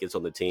college girls gets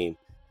on the team,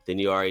 then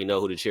you already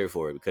know who to cheer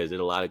for, because there's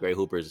a lot of great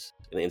hoopers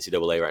in the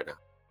NCAA right now.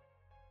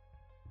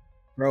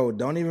 Bro,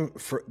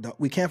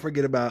 we can't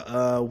forget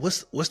about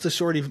what's the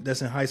shorty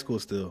that's in high school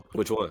still?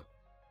 Which one?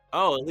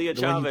 Oh, Aaliyah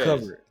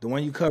Chavez. The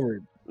one you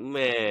covered.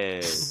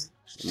 Man.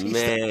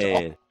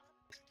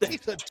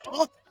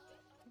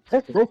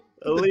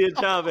 Aaliyah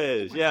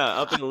Chavez, yeah,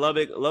 up in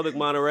Lubbock,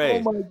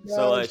 Monterey. Oh my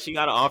so she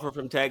got an offer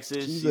from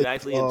Texas. She's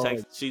actually in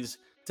Texas.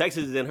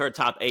 Texas is in her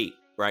top 8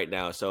 right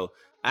now. So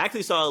I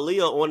actually saw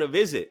Aaliyah on a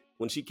visit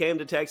when she came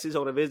to Texas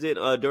on a visit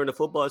during the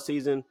football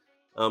season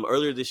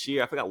earlier this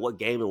year. I forgot what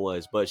game it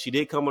was, but she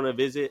did come on a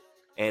visit.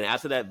 And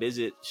after that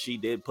visit, she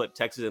did put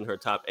Texas in her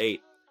top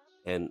 8.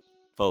 And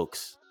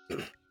folks,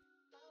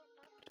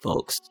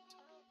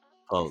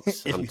 I'm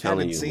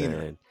telling you,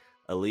 man,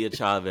 Aaliyah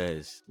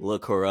Chavez,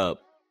 look her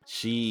up.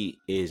 She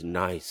is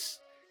nice.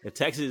 If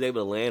Texas is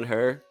able to land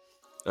her,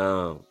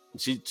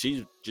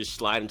 she's just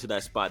sliding to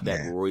that spot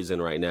that Rory's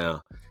in right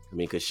now. I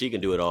mean, because she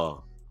can do it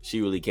all.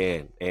 She really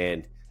can.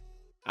 And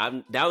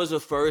that was the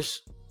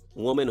first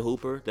woman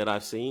hooper that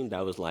I've seen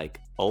that was like,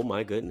 oh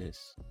my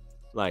goodness.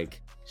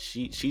 Like,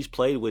 she's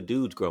played with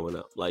dudes growing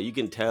up. Like, you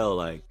can tell,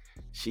 like,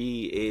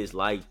 she is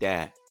like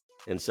that.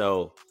 And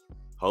so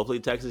hopefully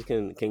Texas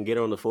can get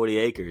her on the 40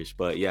 acres.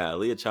 But yeah,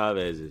 Aaliyah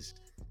Chavez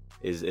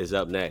is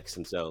up next.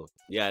 And so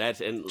yeah,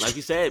 and like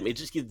you said, it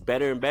just gets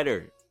better and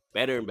better.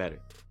 You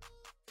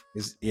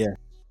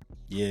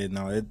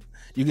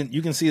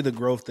can see the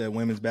growth that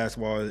women's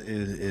basketball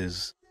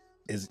is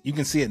you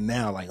can see it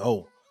now, like,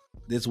 oh,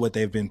 this is what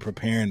they've been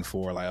preparing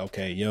for, like,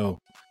 okay, yo.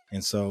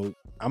 And so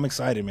I'm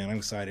excited,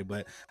 man.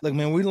 But look,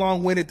 man, we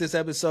long-winded this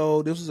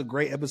episode. This was a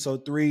great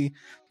episode 3.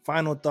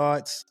 Final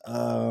thoughts.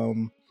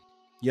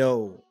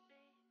 Your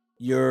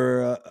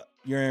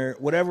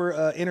whatever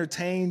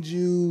entertained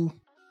you,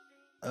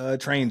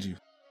 trained you.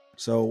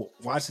 So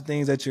watch the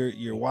things that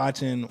you're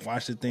watching,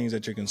 watch the things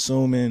that you're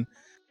consuming,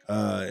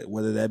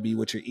 whether that be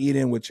what you're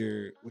eating, what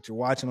you're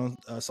watching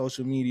on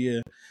social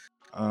media.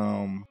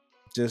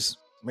 Just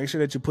make sure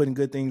that you're putting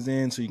good things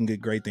in so you can get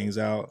great things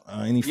out.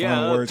 Any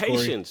final words,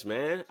 patience, Corey?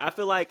 Man. I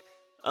feel like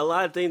a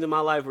lot of things in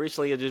my life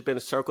recently have just been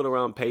circled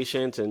around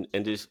patience and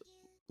just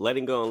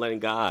letting go and letting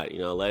God,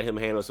 let him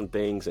handle some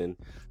things. And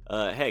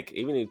heck,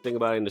 even if you think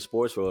about it in the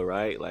sports world,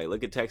 right? Like,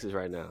 look at Texas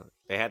right now.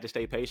 They had to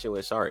stay patient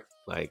with Sark.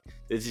 Like,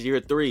 this is year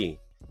 3,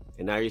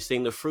 and now you're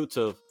seeing the fruits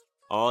of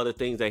all the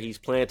things that he's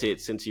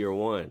planted since year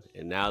 1,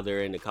 and now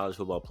they're in the college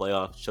football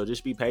playoff. So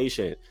just be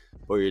patient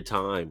for your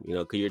time,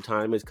 because your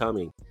time is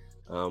coming.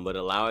 But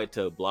allow it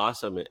to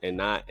blossom and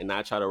not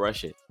try to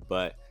rush it.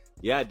 But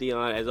yeah,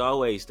 Dion, as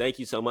always, thank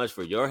you so much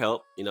for your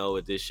help,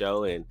 with this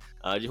show. And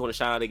I just want to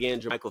shout out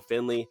again, Jermichael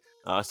Finley.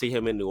 I see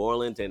him in New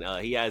Orleans, and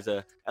he has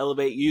a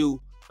Elevate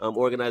You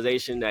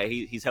organization that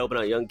he's helping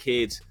out young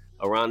kids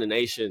around the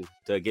nation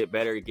to get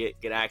better, get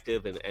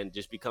active, and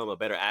just become a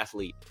better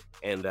athlete.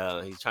 And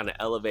he's trying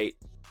to elevate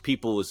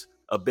people's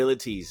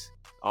abilities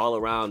all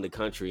around the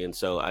country. And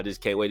so I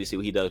just can't wait to see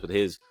what he does with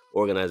his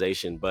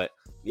organization. But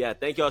yeah,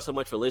 thank y'all so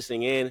much for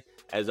listening in.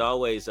 As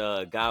always,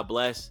 God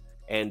bless.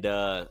 And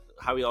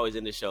how we always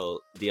end the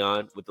show,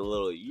 Dion, with a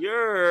little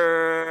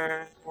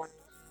yeah.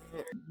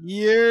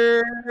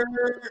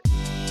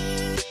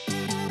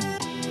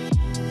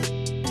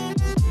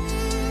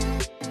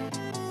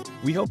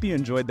 We hope you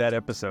enjoyed that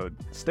episode.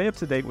 Stay up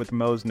to date with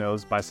Mose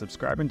Knows by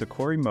subscribing to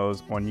Corey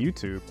Mose on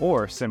YouTube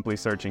or simply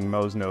searching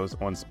Mose Knows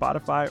on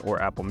Spotify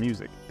or Apple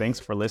Music. Thanks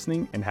for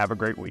listening and have a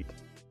great week.